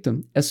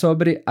conceito é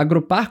sobre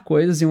agrupar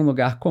coisas em um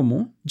lugar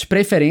comum, de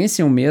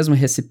preferência em um mesmo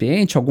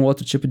recipiente, algum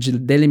outro tipo de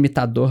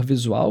delimitador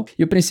visual.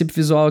 E o princípio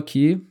visual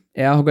aqui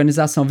é a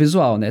organização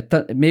visual, né?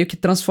 Meio que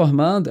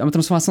transformando, é uma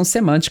transformação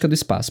semântica do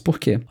espaço. Por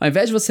quê? Ao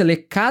invés de você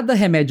ler cada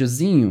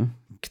remédiozinho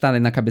que tá ali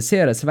na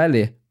cabeceira, você vai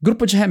ler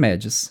grupo de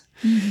remédios.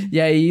 E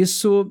aí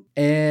isso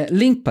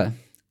limpa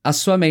a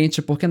sua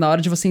mente, porque na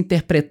hora de você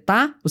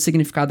interpretar o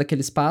significado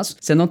daquele espaço,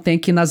 você não tem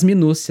que ir nas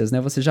minúcias, né?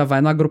 Você já vai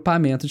no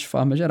agrupamento de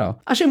forma geral.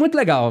 Achei muito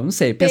legal, não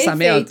sei,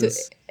 pensamentos.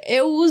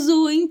 Eu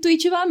uso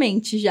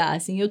intuitivamente já,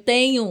 assim. Eu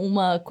tenho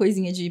uma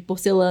coisinha de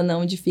porcelana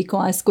onde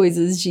ficam as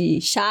coisas de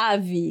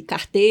chave,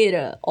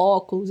 carteira,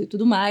 óculos e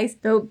tudo mais.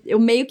 Então, eu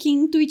meio que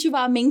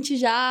intuitivamente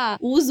já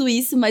uso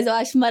isso, mas eu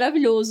acho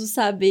maravilhoso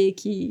saber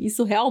que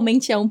isso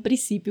realmente é um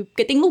princípio.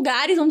 Porque tem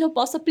lugares onde eu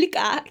posso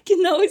aplicar que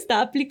não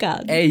está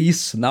aplicado. É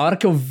isso. Na hora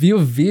que eu vi o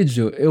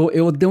vídeo,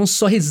 eu dei um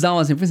sorrisão,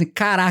 assim. Falei assim,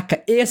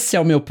 caraca, esse é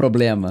o meu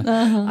problema.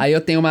 Aí eu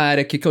tenho uma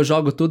área aqui que eu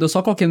jogo tudo, eu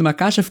só coloquei numa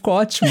caixa, ficou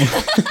ótimo.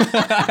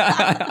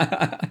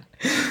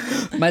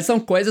 Mas são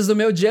coisas do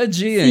meu dia a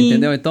dia, Sim.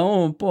 entendeu?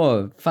 Então,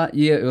 pô,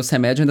 e os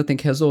remédios ainda tem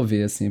que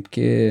resolver, assim,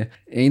 porque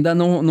ainda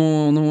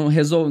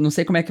não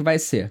sei como é que vai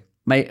ser.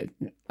 Mas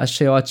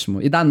achei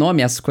ótimo. E dá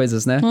nome às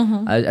coisas, né?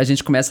 Uhum. A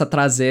gente começa a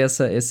trazer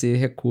esse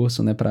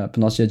recurso, né, pro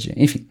nosso dia a dia.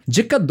 Enfim,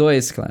 dica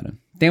 2, Clara.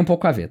 Tem um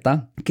pouco a ver,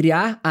 tá?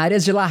 Criar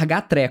áreas de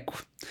largar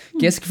treco.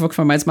 Que esse que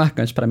foi mais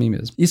marcante pra mim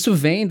mesmo. Isso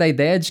vem da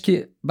ideia de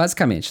que,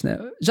 basicamente, né?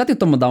 Já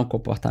tentou mudar um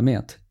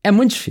comportamento? É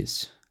muito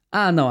difícil.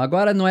 Ah, não,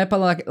 agora não é pra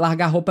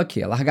largar a roupa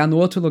aqui, é largar no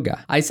outro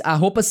lugar. Aí a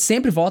roupa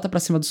sempre volta pra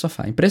cima do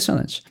sofá.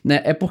 Impressionante,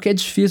 né? É porque é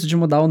difícil de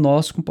mudar o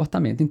nosso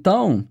comportamento.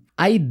 Então,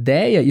 a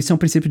ideia, isso é um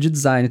princípio de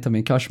design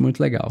também, que eu acho muito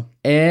legal,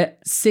 é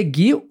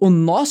seguir o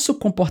nosso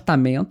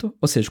comportamento,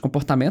 ou seja, o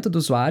comportamento do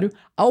usuário,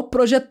 ao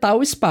projetar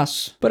o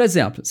espaço. Por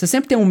exemplo, você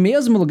sempre tem o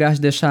mesmo lugar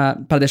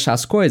para deixar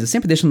as coisas,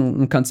 sempre deixa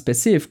num canto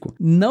específico,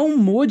 não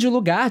mude o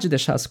lugar de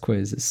deixar as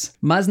coisas.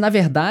 Mas, na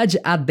verdade,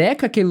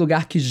 adequa aquele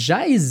lugar que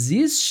já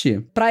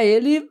existe para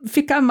ele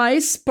ficar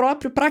mais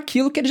próprio para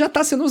aquilo que ele já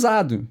tá sendo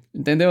usado.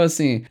 Entendeu?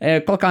 Assim,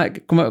 colocar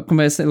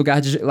como esse lugar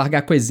de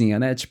largar coisinha,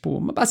 né? Tipo,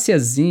 uma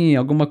baciazinha,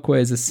 alguma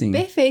coisa assim.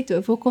 Perfeito,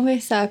 eu vou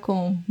conversar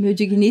com meu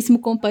digníssimo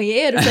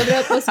companheiro sobre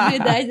a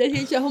possibilidade da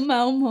gente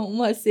arrumar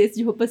uma cesta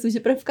de roupa suja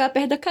pra ficar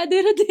perto da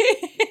cadeira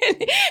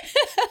dele.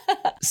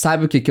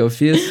 Sabe o que eu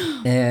fiz?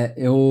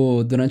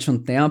 Eu, durante um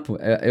tempo,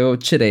 eu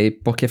tirei,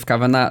 porque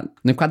ficava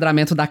no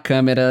enquadramento da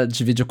câmera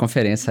de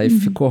videoconferência, aí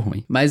ficou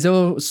ruim. Mas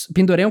eu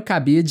pendurei um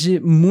cabide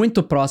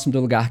muito próximo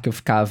do lugar que eu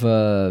ficava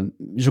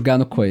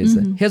jogando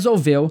coisa.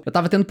 Resolveu. Eu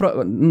tava tendo,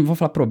 não vou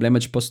falar problema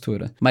de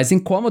postura, mas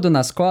incômodo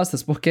nas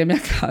costas, porque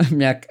minha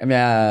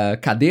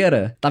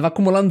cadeira tava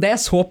acumulando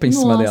 10 roupas em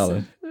cima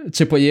dela.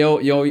 Tipo, e eu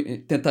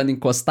tentando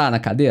encostar na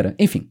cadeira.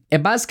 Enfim, é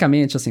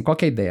basicamente, assim, qual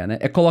que é a ideia, né?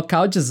 É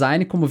colocar o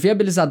design como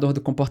viabilizador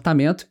do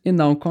comportamento e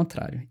não o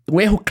contrário. O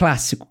erro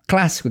clássico,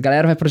 a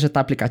galera vai projetar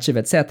aplicativo,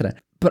 etc.,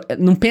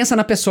 não pensa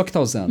na pessoa que tá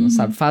usando,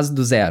 sabe? Faz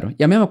do zero.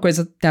 E a mesma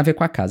coisa tem a ver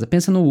com a casa.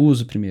 Pensa no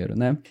uso primeiro,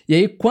 né? E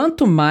aí,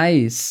 quanto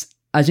mais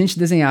a gente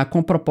desenhar com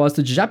o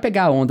propósito de já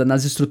pegar a onda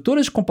nas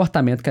estruturas de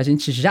comportamento que a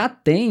gente já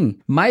tem,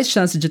 mais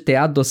chance de ter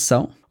a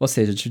adoção, ou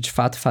seja, de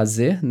fato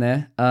fazer,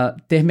 né?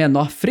 Ter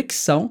menor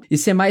fricção e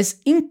ser mais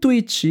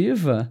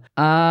intuitiva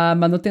a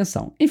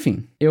manutenção.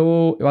 Enfim,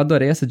 eu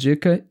adorei essa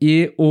dica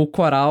e o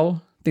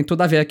coral tem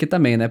tudo a ver aqui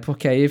também, né?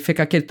 Porque aí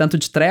fica aquele tanto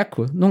de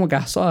treco num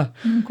lugar só.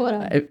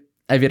 Coral.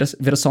 Aí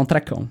vira só um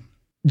trecão.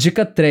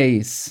 Dica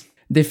 3.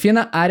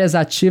 Defina áreas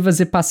ativas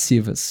e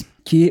passivas.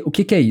 O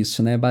que é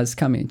isso, né,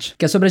 basicamente?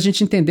 Que é sobre a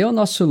gente entender o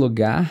nosso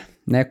lugar,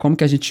 né, como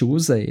que a gente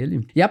usa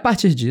ele. E a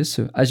partir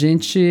disso, a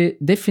gente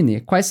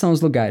definir quais são os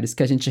lugares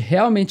que a gente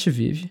realmente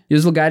vive e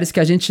os lugares que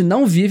a gente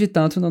não vive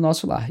tanto no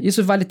nosso lar.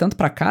 Isso vale tanto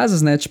para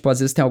casas, né, tipo, às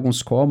vezes tem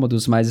alguns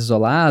cômodos mais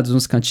isolados,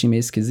 uns cantinhos meio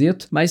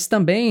esquisitos, mas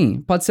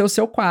também pode ser o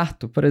seu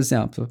quarto, por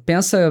exemplo.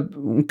 Pensa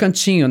um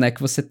cantinho, né,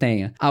 que você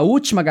tenha. A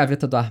última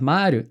gaveta do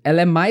armário,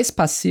 ela é mais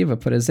passiva,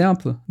 por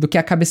exemplo, do que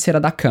a cabeceira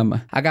da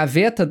cama. A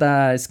gaveta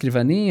da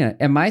escrivaninha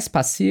é mais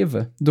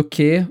passiva do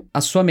que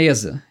a sua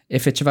mesa,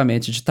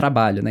 efetivamente, de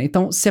trabalho, né?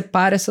 Então,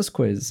 separa essas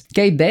coisas.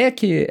 Que a ideia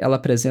que ela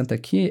apresenta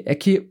aqui é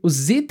que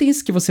os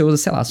itens que você usa,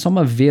 sei lá, só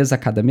uma vez a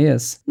cada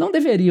mês, não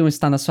deveriam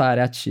estar na sua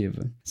área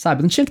ativa,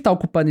 sabe? Não tinha que estar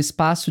ocupando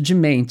espaço de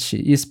mente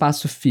e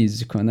espaço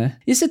físico, né?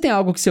 E se tem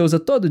algo que você usa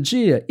todo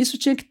dia, isso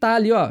tinha que estar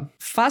ali, ó,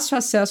 fácil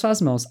acesso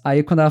às mãos.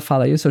 Aí, quando ela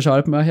fala isso, eu já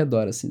olho pro meu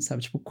redor, assim,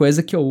 sabe? Tipo,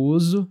 coisa que eu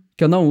uso,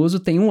 que eu não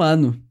uso tem 1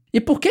 ano. E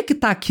por que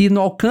tá aqui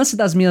no alcance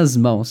das minhas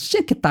mãos?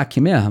 Tinha que estar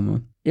aqui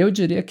mesmo? Eu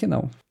diria que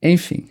não.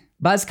 Enfim.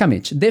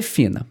 Basicamente,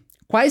 defina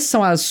quais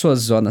são as suas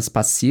zonas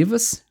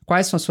passivas,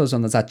 quais são as suas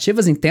zonas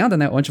ativas, entenda,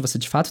 né, onde você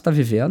de fato está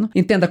vivendo,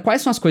 entenda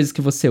quais são as coisas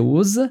que você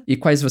usa e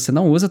quais você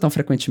não usa tão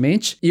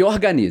frequentemente e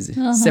organize.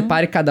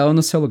 Separe cada um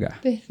no seu lugar.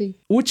 Perfeito.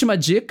 Última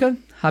dica,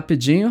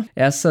 rapidinho,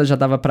 essa já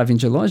dava pra vir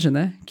de longe,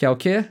 né, que é o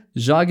quê?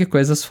 Jogue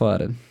coisas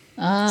fora.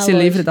 Se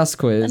livre das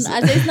coisas.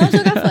 Às vezes não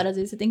jogar fora, às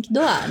vezes você tem que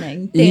doar, né?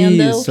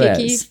 Entenda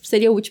isso, que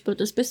seria útil para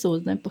outras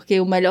pessoas, né? Porque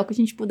o melhor que a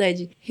gente puder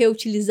de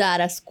reutilizar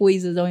as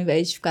coisas, ao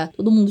invés de ficar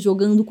todo mundo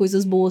jogando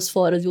coisas boas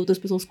fora e outras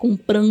pessoas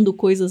comprando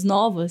coisas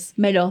novas,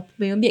 melhor pro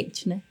meio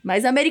ambiente, né?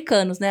 Mas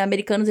americanos, né?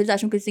 Americanos, eles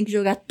acham que eles têm que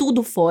jogar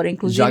tudo fora,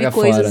 inclusive Joga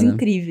coisas fora, né?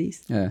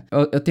 incríveis.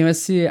 Eu tenho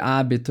esse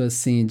hábito,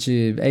 assim,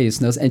 de... É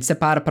isso, né? A gente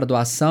separa pra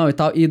doação e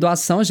tal. E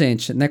doação,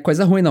 gente, não é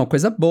coisa ruim, não.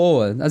 Coisa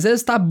boa. Às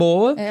vezes tá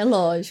boa. É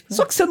lógico.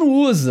 Só que você não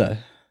usa.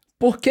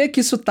 Por que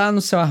isso tá no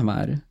seu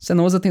armário? Você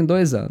não usa tem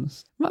 2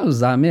 anos. Vai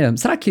usar mesmo?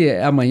 Será que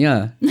é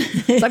amanhã?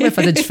 Será que vai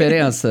fazer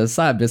diferença,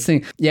 sabe?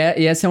 Assim, e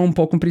esse é um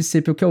pouco um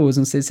princípio que eu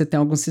uso. Não sei se você tem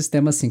algum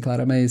sistema assim,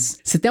 Clara, mas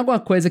se tem alguma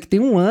coisa que tem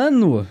 1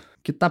 ano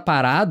que tá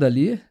parado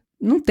ali,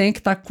 não tem que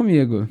estar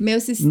comigo. Meu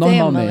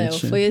sistema, Léo,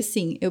 foi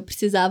assim, eu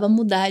precisava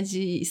mudar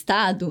de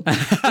estado,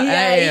 e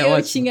aí eu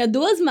ótimo. tinha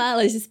 2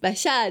 malas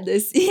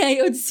despachadas, e aí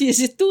eu desfiz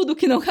de tudo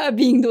que não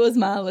cabia em 2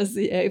 malas,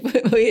 e aí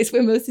esse foi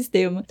o meu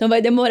sistema. Então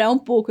vai demorar um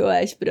pouco, eu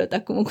acho, pra eu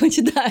estar com uma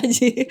quantidade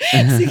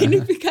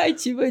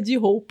significativa de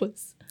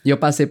roupas. E eu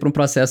passei por um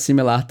processo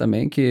similar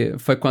também, que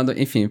foi quando,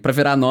 enfim, pra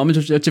virar nome,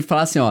 eu tive que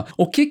falar assim, ó,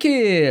 o que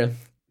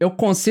eu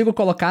consigo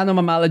colocar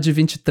numa mala de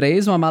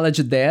 23, uma mala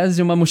de 10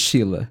 e uma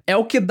mochila? É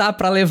o que dá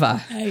pra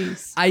levar. É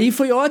isso. Aí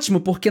foi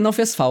ótimo, porque não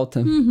fez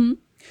falta.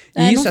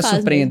 E isso não é faz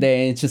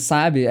surpreendente,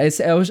 sabe?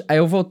 Aí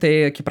eu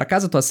voltei aqui pra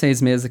casa, tô há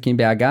 6 meses aqui em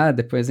BH,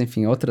 depois,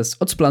 enfim, outros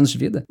planos de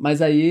vida.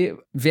 Mas aí,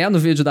 vendo o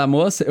vídeo da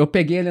moça, eu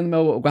peguei ali no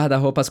meu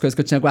guarda-roupa as coisas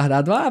que eu tinha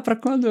guardado, pra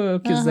quando eu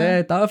quiser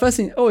e tal. Eu falei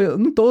assim, eu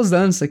não tô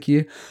usando isso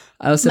aqui.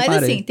 Aí eu separei.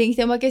 Mas assim, tem que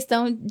ter uma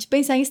questão de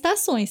pensar em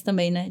estações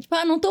também, né? Tipo,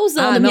 não tô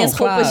usando minhas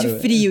roupas de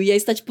frio. E aí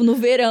você tá, tipo, no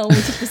verão,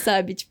 tipo,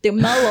 sabe? Tipo, tem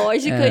uma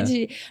lógica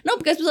de... Não,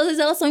 porque as pessoas, às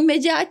vezes, elas são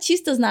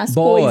imediatistas nas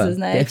coisas,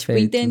 né? Perfeito. Tipo,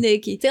 entender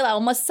que, sei lá,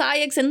 uma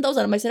saia que você não tá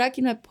usando. Mas será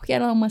que não é porque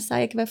ela é uma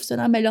saia que vai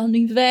funcionar melhor no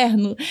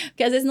inverno?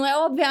 Porque, às vezes, não é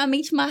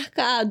obviamente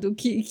marcado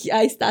que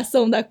a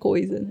estação da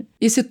coisa, né?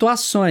 E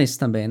situações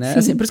também, né?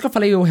 Assim, por isso que eu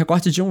falei o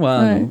recorte de um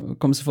ano,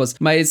 como se fosse...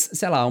 Mas,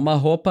 sei lá, uma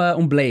roupa,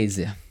 um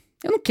blazer.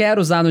 Eu não quero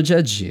usar no dia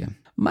a dia.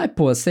 Mas,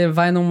 pô, você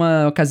vai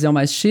numa ocasião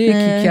mais chique,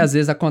 que às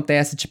vezes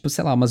acontece, tipo,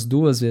 sei lá, umas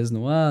 2 vezes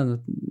no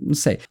ano, não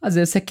sei. Às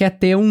vezes você quer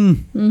ter um.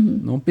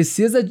 Não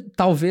precisa,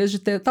 talvez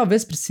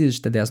precise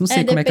de ter 10. Não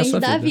sei como é que é a sua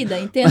vida. Depende da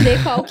vida.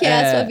 Entender qual que é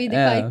a sua vida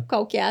e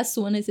qual que é a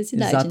sua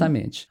necessidade.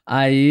 Exatamente. Né?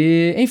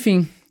 Aí,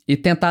 enfim... E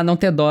tentar não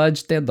ter dó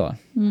de ter dó.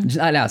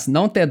 Aliás,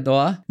 não ter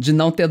dó de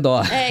não ter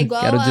dó. É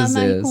igual Quero a dizer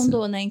Marie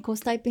Kondo, né?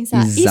 Encostar e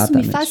pensar, Exatamente. Isso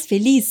me faz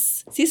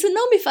feliz? Se isso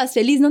não me faz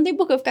feliz, não tem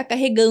por que eu ficar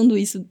carregando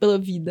isso pela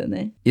vida,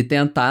 né? E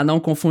tentar não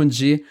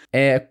confundir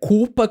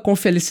culpa com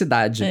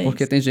felicidade.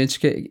 Porque tem gente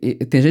que...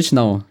 Tem gente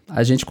não.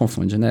 A gente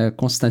confunde, né?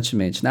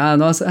 Constantemente. Ah,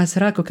 nossa,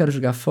 será que eu quero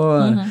jogar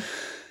fora?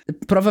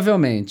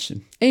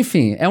 Provavelmente.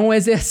 Enfim, é um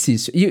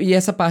exercício. E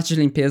essa parte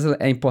de limpeza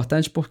é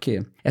importante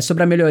porque é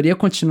sobre a melhoria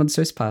contínua do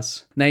seu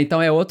espaço, né?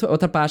 Então é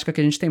outra prática que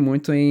a gente tem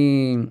muito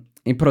em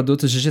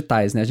produtos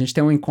digitais, né? A gente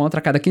tem um encontro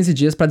a cada 15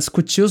 dias para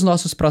discutir os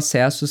nossos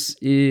processos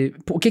e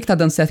o que tá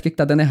dando certo e o que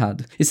tá dando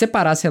errado. E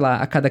separar, sei lá,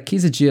 a cada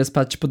 15 dias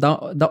pra, tipo,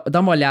 dar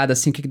uma olhada,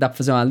 assim, o que dá pra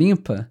fazer uma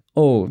limpa,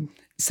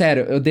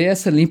 Sério, eu dei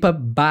essa limpa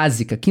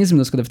básica, 15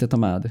 minutos que eu devo ter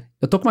tomado.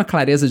 Eu tô com uma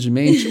clareza de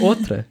mente,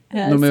 outra,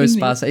 no meu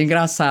espaço. Mesmo. É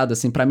engraçado,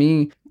 assim, pra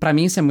mim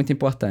isso é muito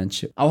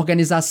importante. A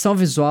organização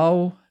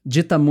visual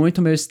dita muito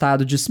o meu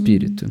estado de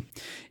espírito.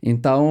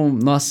 Então,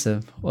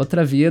 nossa,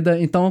 outra vida.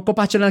 Então,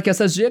 compartilhando aqui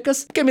essas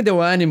dicas, porque me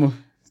deu ânimo.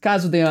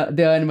 Caso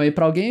dê ânimo aí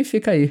pra alguém,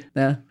 fica aí,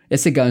 né?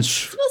 Esse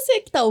gancho. Se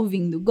você que tá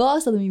ouvindo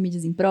gosta do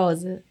Mídias em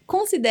Prosa,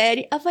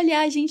 considere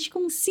avaliar a gente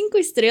com 5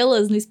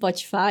 estrelas no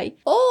Spotify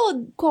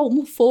ou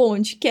como for,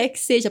 onde quer que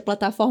seja a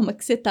plataforma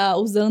que você tá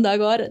usando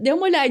agora. Dê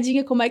uma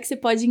olhadinha como é que você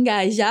pode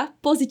engajar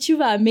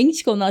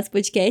positivamente com o nosso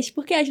podcast,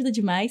 porque ajuda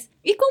demais.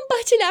 E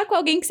compartilhar com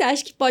alguém que você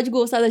acha que pode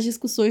gostar das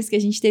discussões que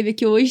a gente teve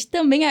aqui hoje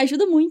também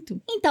ajuda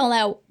muito. Então,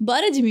 Léo,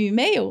 bora de meu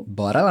e-mail?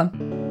 Bora lá.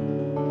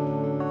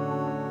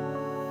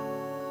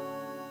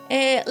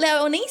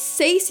 Léo, eu nem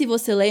sei se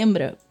você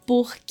lembra,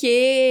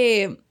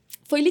 porque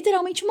foi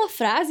literalmente uma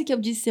frase que eu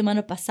disse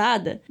semana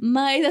passada,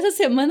 mas essa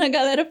semana a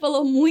galera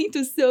falou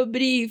muito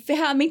sobre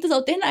ferramentas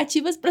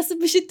alternativas para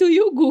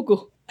substituir o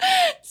Google.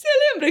 Você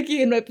lembra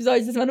que no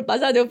episódio da semana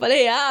passada eu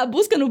falei,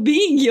 busca no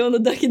Bing ou no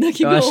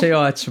DuckDuckGo? Eu achei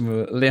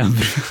ótimo,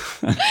 lembro.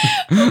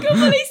 Porque eu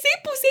falei 100%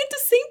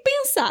 sem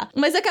pensar.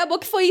 Mas acabou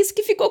que foi isso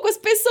que ficou com as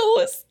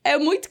pessoas. É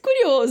muito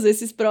curioso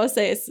esses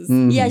processos.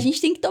 E a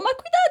gente tem que tomar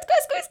cuidado com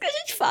as coisas que a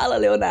gente fala,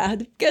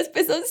 Leonardo. Porque as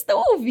pessoas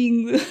estão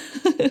ouvindo.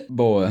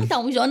 Boa.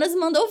 Então, o Jonas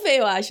mandou ver,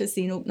 eu acho,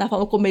 assim, na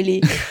forma como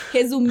ele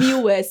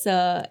resumiu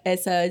essa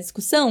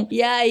discussão.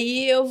 E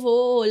aí eu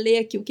vou ler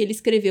aqui o que ele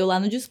escreveu lá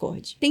no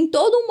Discord. Tem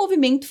todo um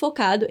movimento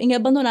focado em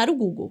abandonar o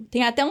Google.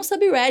 Tem até um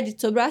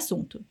subreddit sobre o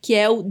assunto, que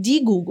é o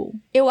de Google.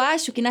 Eu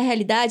acho que, na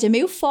realidade, é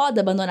meio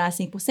foda abandonar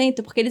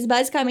 100%, porque eles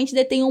basicamente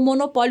detêm um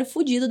monopólio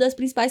fudido das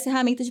principais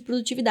ferramentas de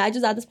produtividade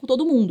usadas por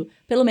todo mundo,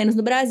 pelo menos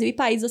no Brasil e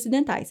países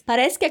ocidentais.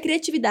 Parece que a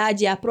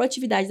criatividade e a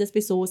proatividade das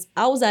pessoas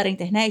ao usar a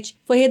internet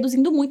foi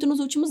reduzindo muito nos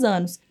últimos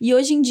anos. E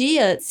hoje em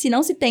dia, se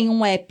não se tem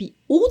um app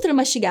ultra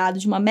mastigado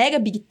de uma mega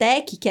big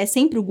tech, que é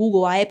sempre o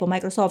Google, a Apple, a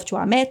Microsoft ou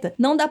a Meta,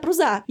 não dá pra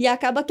usar. E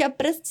acaba que a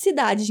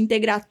praticidade de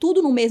integrar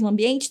tudo no mesmo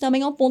ambiente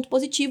também é um ponto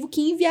positivo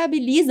que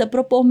inviabiliza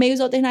propor meios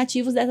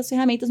alternativos dessas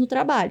ferramentas no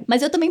trabalho.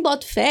 Mas eu também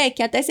boto fé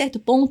que até certo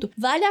ponto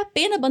vale a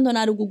pena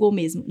abandonar o Google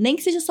mesmo, nem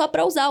que seja só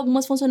pra usar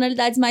algumas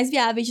funcionalidades mais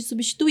viáveis de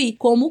substituir,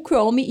 como o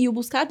Chrome e o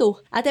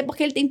buscador. Até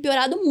porque ele tem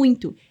piorado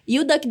muito, e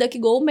o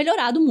DuckDuckGo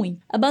melhorado muito.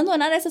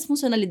 Abandonar essas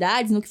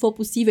funcionalidades no que for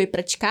possível e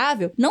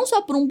praticável, não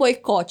só por um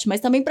boicote, mas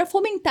também para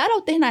fomentar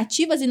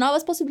alternativas e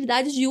novas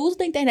possibilidades de uso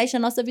da internet na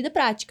nossa vida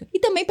prática. E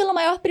também pela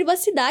maior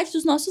privacidade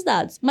dos nossos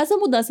dados. Mas a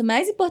mudança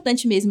mais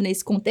importante mesmo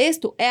nesse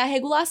contexto é a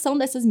regulação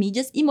dessas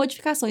mídias e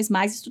modificações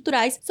mais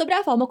estruturais sobre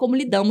a forma como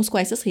lidamos com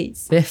essas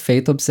redes.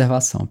 Perfeita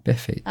observação,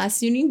 perfeito.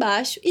 Assino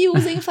embaixo e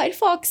usem o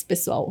Firefox,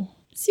 pessoal.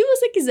 Se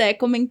você quiser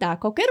comentar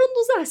qualquer um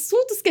dos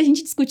assuntos que a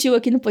gente discutiu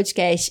aqui no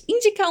podcast,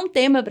 indicar um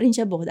tema pra gente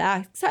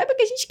abordar, saiba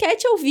que a gente quer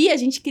te ouvir. A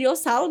gente criou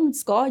sala no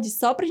Discord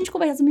só pra gente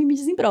conversar sobre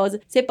Mídias em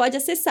Prosa. Você pode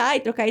acessar e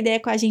trocar ideia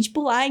com a gente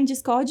por lá em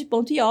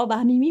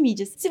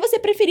discord.io/mimimídias. Se você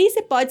preferir,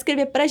 você pode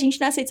escrever pra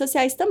gente nas redes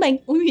sociais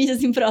também. O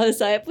Mídias em Prosa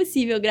só é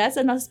possível graças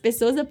às nossas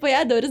pessoas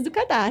apoiadoras do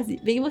Catarse.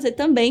 Vem você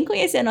também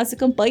conhecer a nossa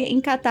campanha em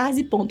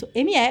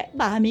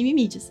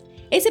catarse.me/mimimídias.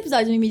 Esse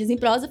episódio do Mídias em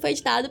Prosa foi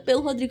editado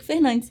pelo Rodrigo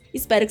Fernandes.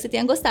 Espero que você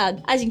tenha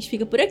gostado. A gente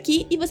fica por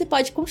aqui e você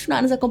pode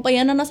continuar nos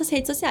acompanhando nas nossas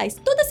redes sociais.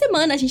 Toda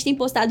semana a gente tem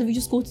postado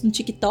vídeos curtos no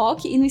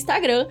TikTok e no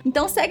Instagram,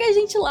 então segue a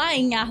gente lá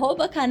em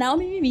 @canal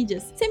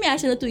Mimimídias. Você me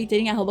acha no Twitter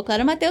em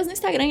 @claramateus, no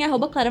Instagram em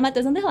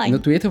 @claramateus_. No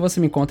Twitter você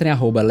me encontra em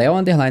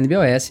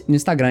 @leo_bos, no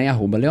Instagram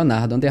em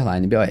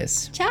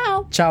 @leonardo_bos.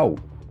 Tchau!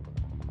 Tchau!